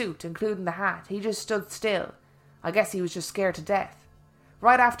rubber suit, including the hat. He just stood still. I guess he was just scared to death.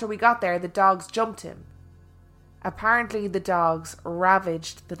 Right after we got there, the dogs jumped him." Apparently the dogs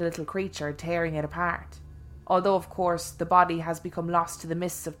ravaged the little creature, tearing it apart. Although, of course, the body has become lost to the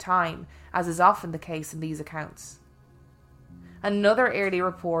mists of time, as is often the case in these accounts. Another early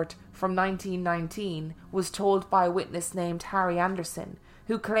report from 1919 was told by a witness named Harry Anderson,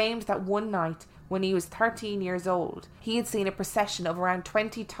 who claimed that one night when he was 13 years old, he had seen a procession of around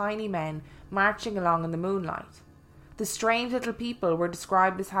 20 tiny men marching along in the moonlight. The strange little people were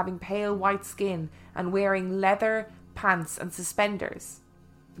described as having pale white skin and wearing leather pants and suspenders.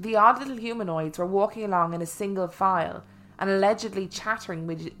 The odd little humanoids were walking along in a single file and allegedly chattering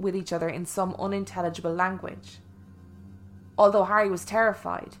with each other in some unintelligible language. Although Harry was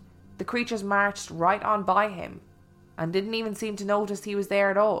terrified, the creatures marched right on by him and didn't even seem to notice he was there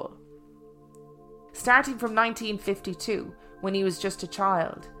at all. Starting from 1952, when he was just a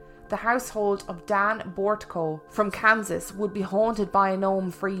child, the household of Dan Bortko from Kansas would be haunted by a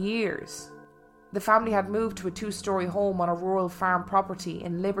gnome for years. The family had moved to a 2-story home on a rural farm property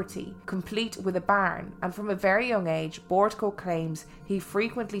in Liberty, complete with a barn, and from a very young age, Bortko claims he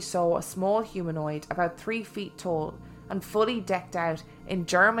frequently saw a small humanoid about 3 feet tall and fully decked out in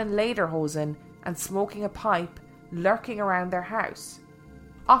German lederhosen and smoking a pipe lurking around their house,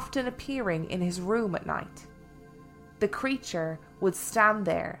 often appearing in his room at night. The creature would stand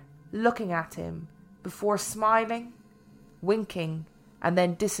there, looking at him, before smiling, winking, and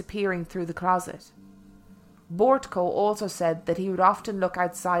then disappearing through the closet. Bortko also said that he would often look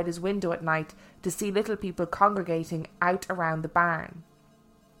outside his window at night to see little people congregating out around the barn.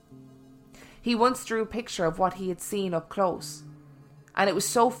 He once drew a picture of what he had seen up close, and it was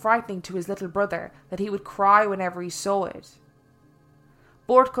so frightening to his little brother that he would cry whenever he saw it.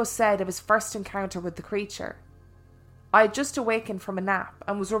 Bortko said of his first encounter with the creature, "I had just awakened from a nap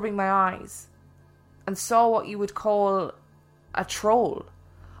and was rubbing my eyes and saw what you would call a troll.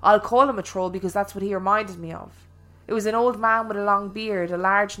 I'll call him a troll because that's what he reminded me of. It was an old man with a long beard, a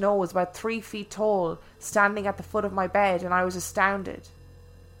large nose, about 3 feet tall, standing at the foot of my bed, and I was astounded."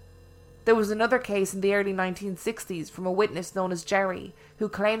 There was another case in the early 1960s from a witness known as Jerry, who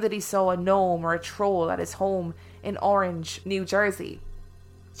claimed that he saw a gnome or a troll at his home in Orange, New Jersey.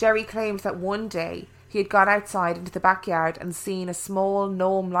 Jerry claimed that one day he had gone outside into the backyard and seen a small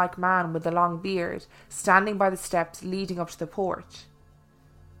gnome-like man with a long beard standing by the steps leading up to the porch.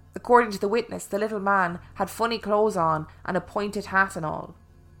 According to the witness, the little man had funny clothes on and a pointed hat and all.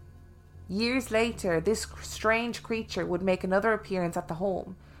 Years later, this strange creature would make another appearance at the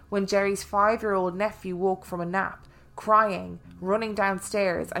home when Jerry's 5-year-old nephew woke from a nap, crying, running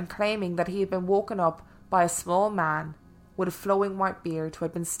downstairs and claiming that he had been woken up by a small man with a flowing white beard who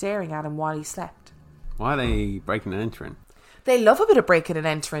had been staring at him while he slept. Why are they breaking and entering? They love a bit of breaking and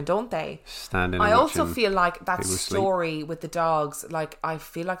entering, don't they? Standing. I also feel like that story with the dogs, like I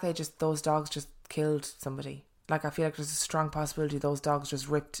feel like those dogs just killed somebody. Like I feel like there's a strong possibility those dogs just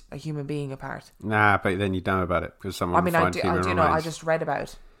ripped a human being apart. Nah, but then you know about it because someone. I do know. I just read about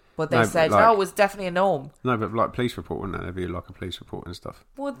it. But they said, it was definitely a gnome. No, but like police report, wouldn't there? There'd be like a police report and stuff.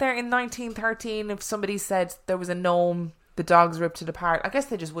 Would there in 1913, if somebody said there was a gnome, the dogs ripped it apart? I guess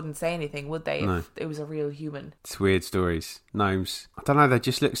they just wouldn't say anything, would they, if it was a real human? It's weird stories. Gnomes. I don't know, they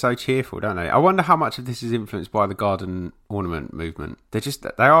just look so cheerful, don't they? I wonder how much of this is influenced by the garden ornament movement. They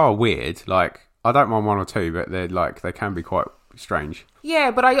are weird. Like, I don't mind one or two, but they can be quite strange. Yeah,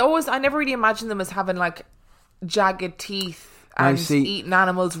 but I never really imagined them as having like jagged teeth and eating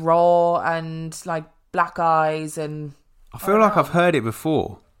animals raw and like black eyes and... I feel like I've heard it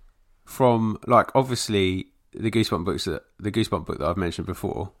before from like obviously the Goosebump book that I've mentioned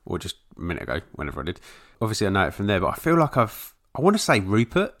before, or just a minute ago, whenever I did. Obviously, I know it from there, but I feel like I want to say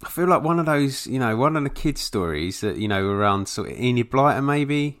Rupert. I feel like one of those, one of the kids' stories that, around sort of Enid Blyton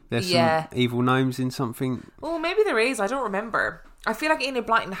maybe. There's some evil gnomes in something. Oh, maybe there is. I don't remember. I feel like Enid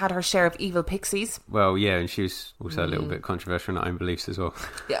Blyton had her share of evil pixies. Well, yeah, and she was also a little bit controversial in her own beliefs as well.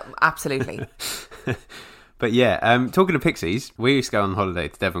 Yeah, absolutely. But yeah, talking of pixies, we used to go on holiday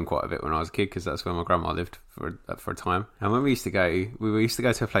to Devon quite a bit when I was a kid because that's where my grandma lived for a time. And when we used to go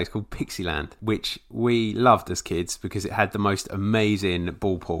to a place called Pixieland, which we loved as kids because it had the most amazing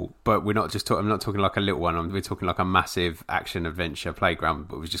ball pool. But I'm not talking like a little one. We're talking like a massive action adventure playground,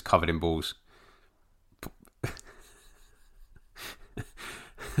 but it was just covered in balls.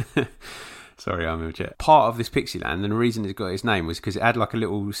 Sorry, I'm a jet. Part of this Pixieland, and the reason it got its name was because it had like a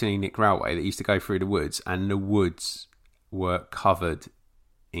little scenic railway that used to go through the woods, and the woods were covered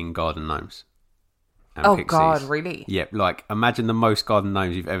in garden gnomes. Oh, pixies. God, really? Yep, like imagine the most garden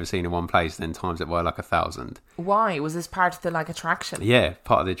gnomes you've ever seen in one place, then times it by like 1,000. Why? Was this part of the attraction? Yeah,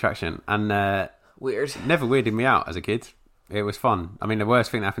 part of the attraction. And weird. Never weirded me out as a kid. It was fun. I mean, the worst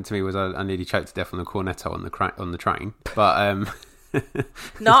thing that happened to me was I nearly choked to death on the cornetto on the train, but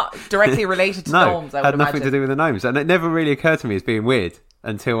not directly related to gnomes, I would had nothing imagine. to do with the gnomes, and it never really occurred to me as being weird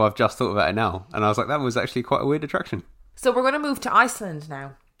until I've just thought about it now, and I was like, that was actually quite a weird attraction. So we're going to move to Iceland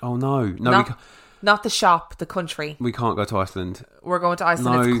now. Oh no, not the shop, the country. We can't go to Iceland. We're going to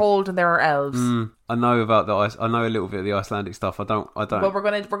Iceland. No. It's cold and there are elves. I know about I know a little bit of the Icelandic stuff. I don't. Well, we're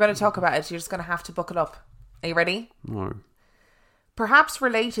going to talk about it. You're just going to have to buckle up. Are you ready? No. Perhaps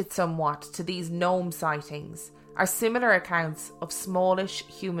related somewhat to these gnome sightings are similar accounts of smallish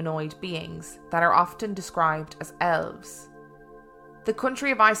humanoid beings that are often described as elves. The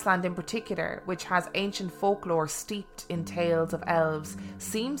country of Iceland in particular, which has ancient folklore steeped in tales of elves,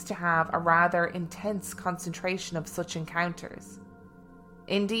 seems to have a rather intense concentration of such encounters.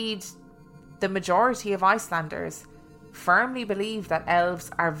 Indeed, the majority of Icelanders firmly believe that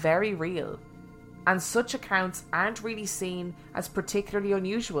elves are very real, and such accounts aren't really seen as particularly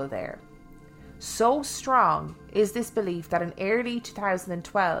unusual there. So strong is this belief that in early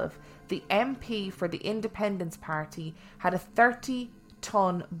 2012, the MP for the Independence Party had a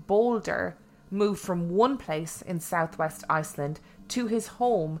 30-ton boulder moved from one place in southwest Iceland to his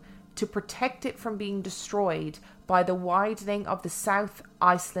home to protect it from being destroyed by the widening of the South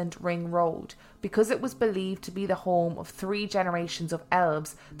Iceland Ring Road, because it was believed to be the home of 3 generations of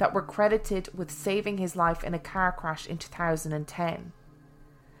elves that were credited with saving his life in a car crash in 2010.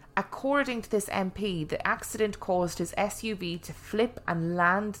 According to this MP, the accident caused his SUV to flip and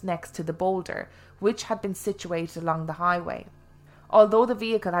land next to the boulder, which had been situated along the highway. Although the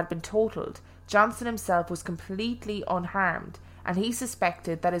vehicle had been totaled, Johnson himself was completely unharmed, and he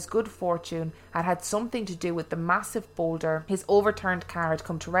suspected that his good fortune had something to do with the massive boulder his overturned car had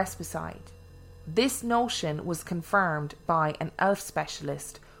come to rest beside. This notion was confirmed by an elf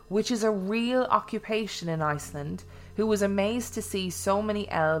specialist, which is a real occupation in Iceland, who was amazed to see so many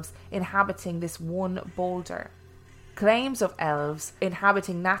elves inhabiting this one boulder. Claims of elves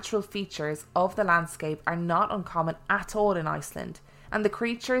inhabiting natural features of the landscape are not uncommon at all in Iceland, and the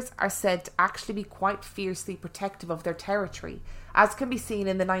creatures are said to actually be quite fiercely protective of their territory, as can be seen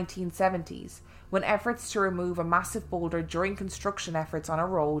in the 1970s, when efforts to remove a massive boulder during construction efforts on a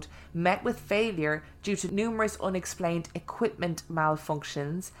road met with failure due to numerous unexplained equipment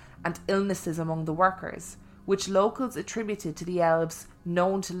malfunctions and illnesses among the workers, which locals attributed to the elves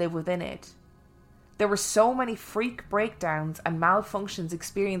known to live within it. There were so many freak breakdowns and malfunctions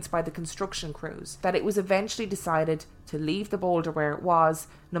experienced by the construction crews that it was eventually decided to leave the boulder where it was,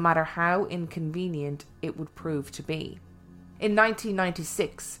 no matter how inconvenient it would prove to be. In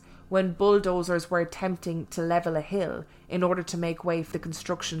 1996, when bulldozers were attempting to level a hill in order to make way for the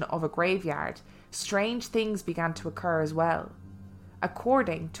construction of a graveyard, strange things began to occur as well.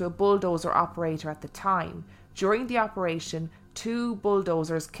 According to a bulldozer operator at the time, during the operation, 2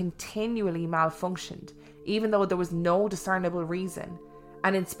 bulldozers continually malfunctioned, even though there was no discernible reason,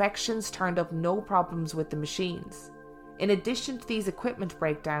 and inspections turned up no problems with the machines. In addition to these equipment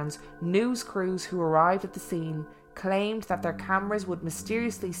breakdowns, news crews who arrived at the scene claimed that their cameras would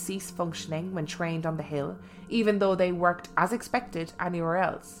mysteriously cease functioning when trained on the hill, even though they worked as expected anywhere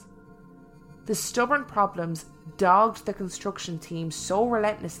else. The stubborn problems dogged the construction team so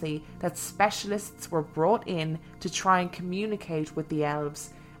relentlessly that specialists were brought in to try and communicate with the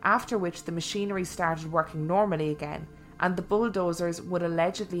elves, after which the machinery started working normally again, and the bulldozers would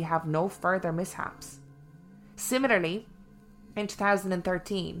allegedly have no further mishaps. Similarly, in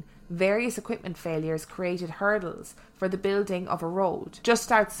 2013, various equipment failures created hurdles for the building of a road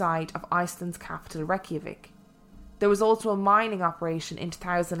just outside of Iceland's capital Reykjavik. There was also a mining operation in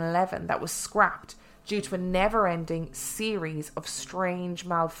 2011 that was scrapped due to a never-ending series of strange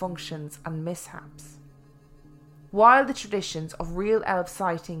malfunctions and mishaps. While the traditions of real elf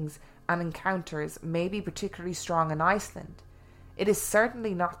sightings and encounters may be particularly strong in Iceland, it is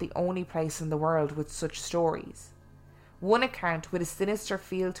certainly not the only place in the world with such stories. One account with a sinister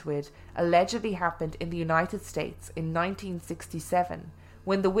feel to it allegedly happened in the United States in 1967,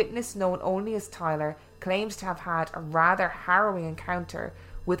 when the witness, known only as Tyler, claims to have had a rather harrowing encounter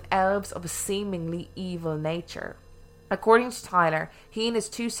with elves of a seemingly evil nature. According to Tyler, he and his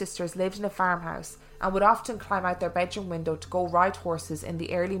two sisters lived in a farmhouse and would often climb out their bedroom window to go ride horses in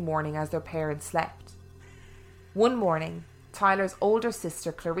the early morning as their parents slept. One morning, Tyler's older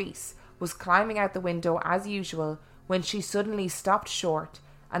sister, Clarice, was climbing out the window as usual when she suddenly stopped short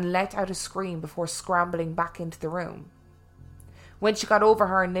and let out a scream before scrambling back into the room. When she got over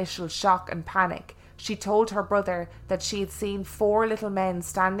her initial shock and panic, she told her brother that she had seen 4 little men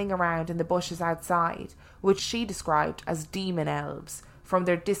standing around in the bushes outside, which she described as demon elves from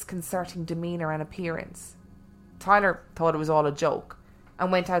their disconcerting demeanour and appearance. Tyler thought it was all a joke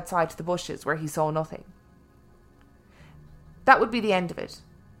and went outside to the bushes, where he saw nothing. That would be the end of it,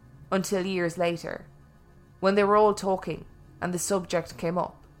 until years later, when they were all talking and the subject came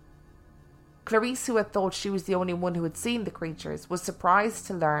up. Clarice, who had thought she was the only one who had seen the creatures, was surprised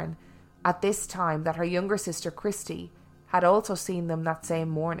to learn at this time that her younger sister Christy had also seen them that same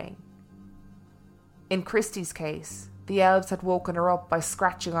morning. In Christy's case, the elves had woken her up by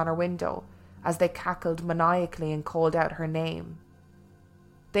scratching on her window as they cackled maniacally and called out her name.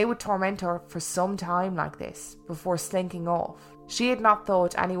 They would torment her for some time like this before slinking off. She had not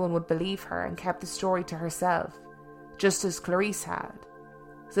thought anyone would believe her and kept the story to herself, just as Clarice had.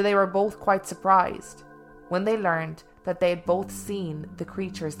 So they were both quite surprised when they learned that they had both seen the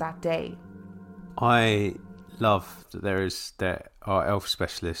creatures that day. I love that there are elf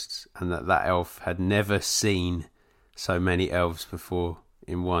specialists, and that elf had never seen so many elves before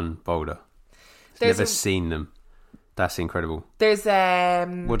in one boulder. Never seen them. That's incredible. There's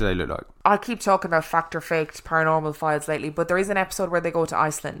what do they look like? I keep talking about fact or faked paranormal files lately, but there is an episode where they go to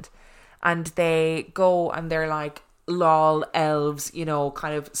Iceland and they go and they're like, lol, elves, you know,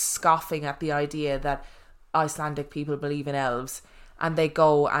 kind of scoffing at the idea that Icelandic people believe in elves, and they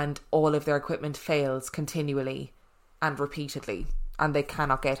go and all of their equipment fails continually and repeatedly, and they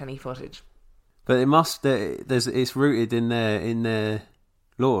cannot get any footage. But it's rooted in their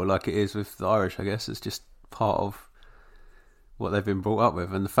lore, like it is with the Irish, I guess. It's just part of what they've been brought up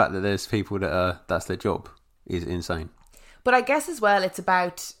with, and the fact that there's people that's their job is insane. But I guess as well, it's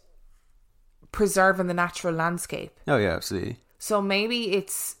about preserving the natural landscape. Oh yeah, absolutely. So maybe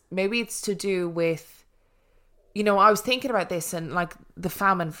it's to do with, you know, I was thinking about this, and like the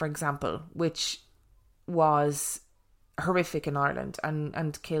famine, for example, which was horrific in Ireland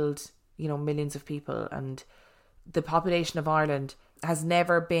and killed, you know, millions of people, and the population of Ireland has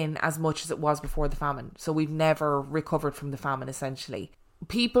never been as much as it was before the famine. So we've never recovered from the famine, essentially.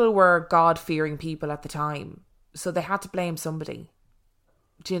 People were God-fearing people at the time, so they had to blame somebody.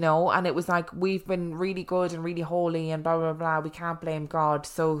 Do you know? And it was like, we've been really good and really holy and blah, blah, blah. We can't blame God,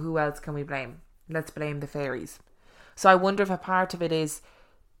 so who else can we blame? Let's blame the fairies. So I wonder if a part of it is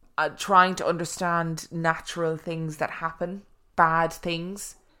trying to understand natural things that happen, bad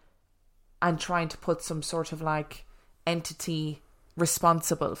things, and trying to put some sort of like entity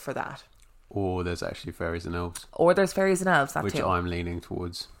responsible for that. Or there's actually fairies and elves. Or there's fairies and elves, that which too. I'm leaning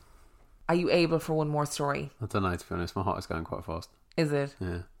towards. Are you able for one more story? I don't know, to be honest. My heart is going quite fast. Is it?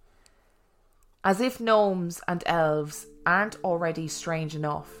 Yeah. As if gnomes and elves aren't already strange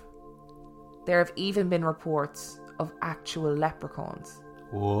enough, there have even been reports of actual leprechauns.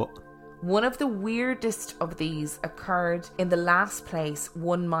 What? One of the weirdest of these occurred in the last place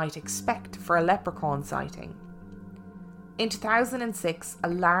one might expect for a leprechaun sighting. In 2006, a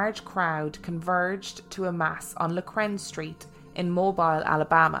large crowd converged to a mass on Lacren Street in Mobile,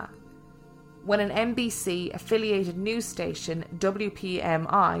 Alabama. When an NBC-affiliated news station,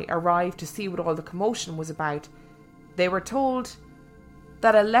 WPMI, arrived to see what all the commotion was about, they were told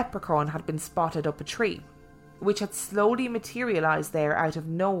that a leprechaun had been spotted up a tree, which had slowly materialised there out of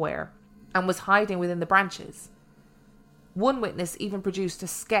nowhere and was hiding within the branches. One witness even produced a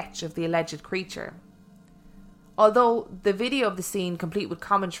sketch of the alleged creature. Although the video of the scene, complete with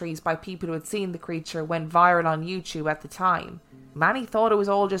commentaries by people who had seen the creature, went viral on YouTube at the time, many thought it was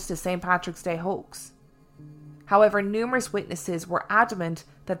all just a St. Patrick's Day hoax. However, numerous witnesses were adamant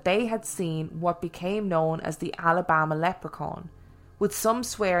that they had seen what became known as the Alabama leprechaun, with some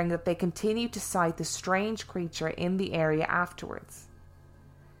swearing that they continued to sight the strange creature in the area afterwards.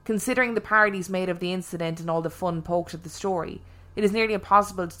 Considering the parodies made of the incident and all the fun poked at the story, it is nearly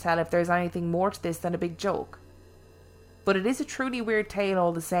impossible to tell if there's anything more to this than a big joke. But it is a truly weird tale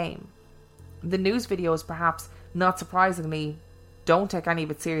all the same. The news videos, perhaps not surprisingly, don't take any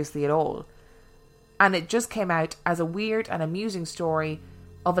of it seriously at all. And it just came out as a weird and amusing story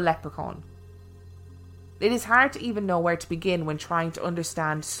of a leprechaun. It is hard to even know where to begin when trying to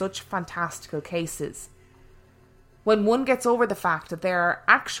understand such fantastical cases. When one gets over the fact that there are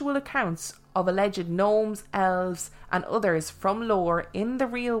actual accounts of alleged gnomes, elves, and others from lore in the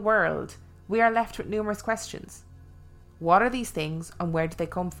real world, we are left with numerous questions. What are these things and where do they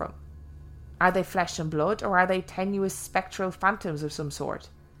come from? Are they flesh and blood, or are they tenuous spectral phantoms of some sort?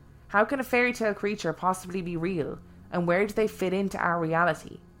 How can a fairy tale creature possibly be real, and where do they fit into our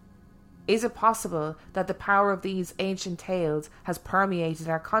reality? Is it possible that the power of these ancient tales has permeated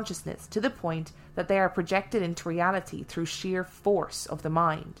our consciousness to the point that they are projected into reality through sheer force of the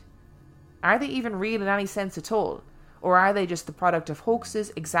mind? Are they even real in any sense at all, or are they just the product of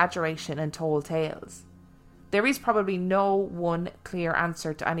hoaxes, exaggeration, and told tales? There is probably no one clear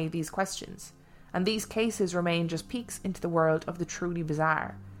answer to any of these questions, and these cases remain just peeks into the world of the truly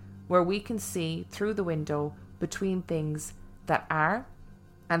bizarre, where we can see through the window between things that are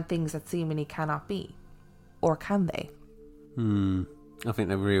and things that seemingly cannot be. Or can they? I think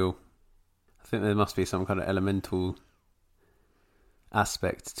they're real. I think there must be some kind of elemental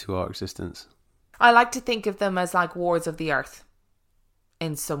aspect to our existence. I like to think of them as like wards of the earth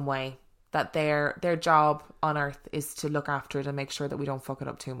in some way. That their job on earth is to look after it and make sure that we don't fuck it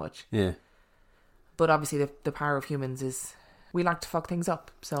up too much. Yeah. But obviously the power of humans is we like to fuck things up.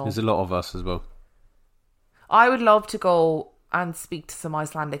 So there's a lot of us as well. I would love to go and speak to some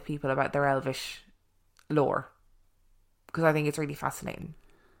Icelandic people about their elvish lore, because I think it's really fascinating.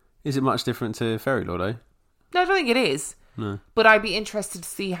 Is it much different to fairy lore though? No, I don't think it is. No. But I'd be interested to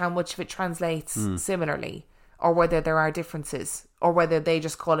see how much of it translates similarly, or whether there are differences, or whether they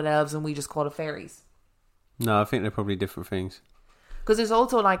just call it elves and we just call it fairies. No, I think they're probably different things. Because there's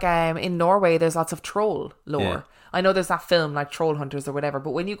also like in Norway there's lots of troll lore. Yeah. I know there's that film like Troll Hunters or whatever,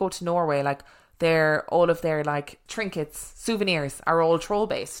 but when you go to Norway, like all of their like trinkets, souvenirs are all troll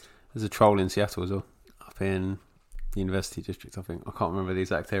based. There's a troll in Seattle as well, up in the University District, I think. I can't remember the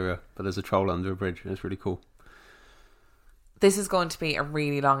exact area, but there's a troll under a bridge and it's really cool. This is going to be a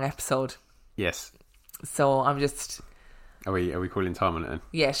really long episode. Yes. So I'm just... Are we calling time on it then?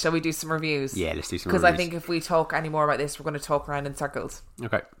 Yeah, shall we do some reviews? Yeah, let's do some reviews. Because I think if we talk any more about this, we're going to talk around in circles.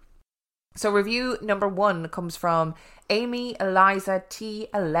 Okay. So review number 1 comes from Amy Eliza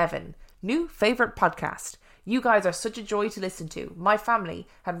T11. New favourite podcast. You guys are such a joy to listen to. My family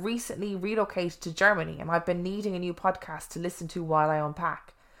had recently relocated to Germany and I've been needing a new podcast to listen to while I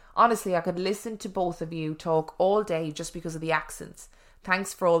unpack. Honestly, I could listen to both of you talk all day just because of the accents.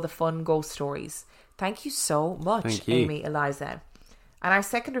 Thanks for all the fun ghost stories. Thank you so much, Amy Eliza. And our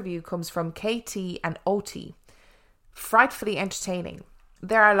second review comes from KT and OT. Frightfully entertaining.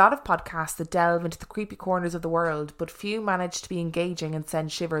 There are a lot of podcasts that delve into the creepy corners of the world, but few manage to be engaging and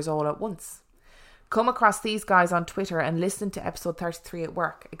send shivers all at once. Come across these guys on Twitter and listen to episode 33 at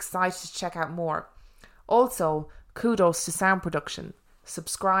work. Excited to check out more. Also, kudos to sound production.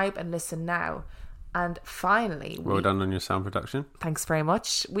 Subscribe and listen now. And finally... Well done on your sound production. Thanks very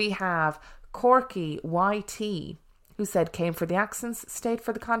much. We have Corky YT, who said, came for the accents, stayed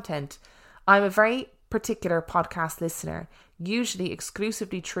for the content. I'm a very particular podcast listener, usually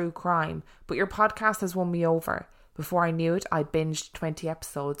exclusively true crime, but your podcast has won me over. Before I knew it, I binged 20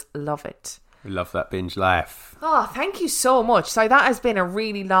 episodes. Love it. We love that binge life. Oh, thank you so much. So that has been a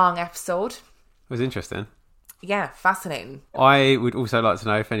really long episode. It was interesting. Yeah, fascinating. I would also like to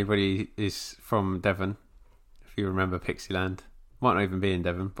know if anybody is from Devon, if you remember Pixieland. Might not even be in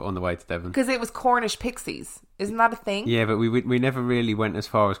Devon, but on the way to Devon. Because it was Cornish Pixies. Isn't that a thing? Yeah, but we never really went as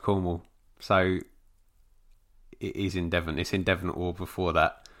far as Cornwall. So it is in Devon. It's in Devon or before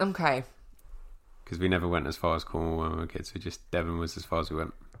that. Okay. Because we never went as far as Cornwall when we were kids. Devon was as far as we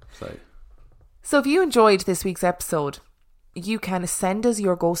went. So if you enjoyed this week's episode, you can send us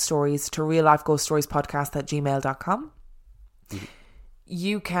your ghost stories to reallifeghoststoriespodcast@gmail.com. Mm-hmm.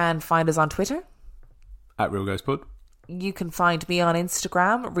 You can find us on Twitter @RealGhostPod. You can find me on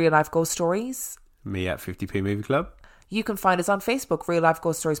Instagram, Real Life Ghost Stories. Me at 50p Movie Club. You can find us on Facebook, Real Life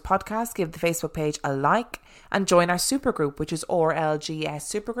Ghost Stories Podcast. Give the Facebook page a like and join our supergroup, which is RLGS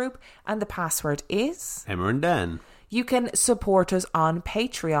Supergroup, and the password is Emma and Dan. You can support us on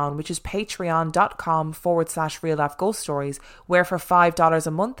Patreon, which is patreon.com/Real Life Ghost Stories, where for $5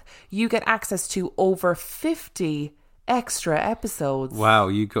 a month, you get access to over 50 extra episodes. Wow,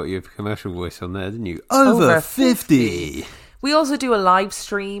 you got your commercial voice on there, didn't you? Over 50! We also do a live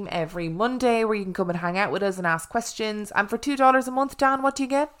stream every Monday where you can come and hang out with us and ask questions. And for $2 a month, Dan, what do you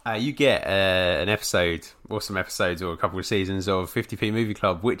get? You get an episode, or some episodes, or a couple of seasons of 50p Movie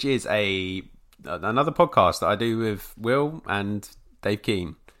Club, which is another podcast that I do with Will and Dave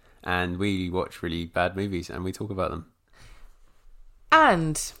Keane. And we watch really bad movies and we talk about them.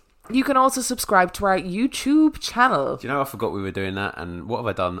 And you can also subscribe to our YouTube channel. Do you know, I forgot we were doing that, and what have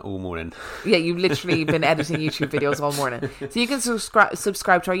I done all morning? Yeah, you've literally been editing YouTube videos all morning. So you can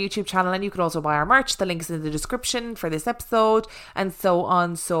subscribe to our YouTube channel, and you can also buy our merch. The link's in the description for this episode, and so on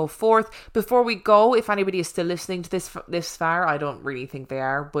and so forth. Before we go, if anybody is still listening to this far, I don't really think they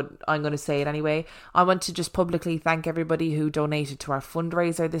are, but I'm going to say it anyway. I want to just publicly thank everybody who donated to our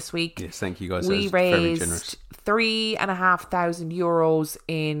fundraiser this week. Yes, thank you guys. We raised €3,500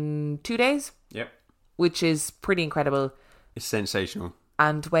 in 2 days. Yep. Which is pretty incredible. It's sensational.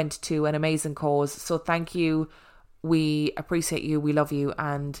 And went to an amazing cause. So thank you. We appreciate you. We love you.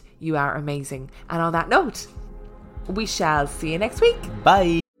 And you are amazing. And on that note, we shall see you next week.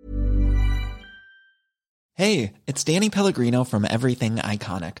 Bye. Hey, it's Danny Pellegrino from Everything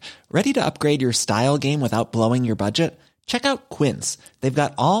Iconic. Ready to upgrade your style game without blowing your budget? Check out Quince. They've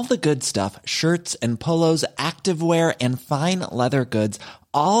got all the good stuff, shirts and polos, activewear, and fine leather goods,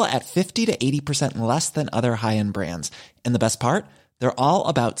 all at 50 to 80% less than other high-end brands. And the best part? They're all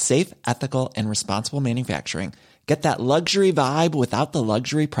about safe, ethical, and responsible manufacturing. Get that luxury vibe without the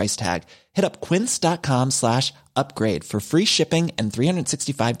luxury price tag. Hit up quince.com/upgrade for free shipping and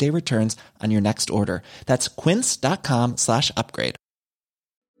 365-day returns on your next order. That's quince.com/upgrade.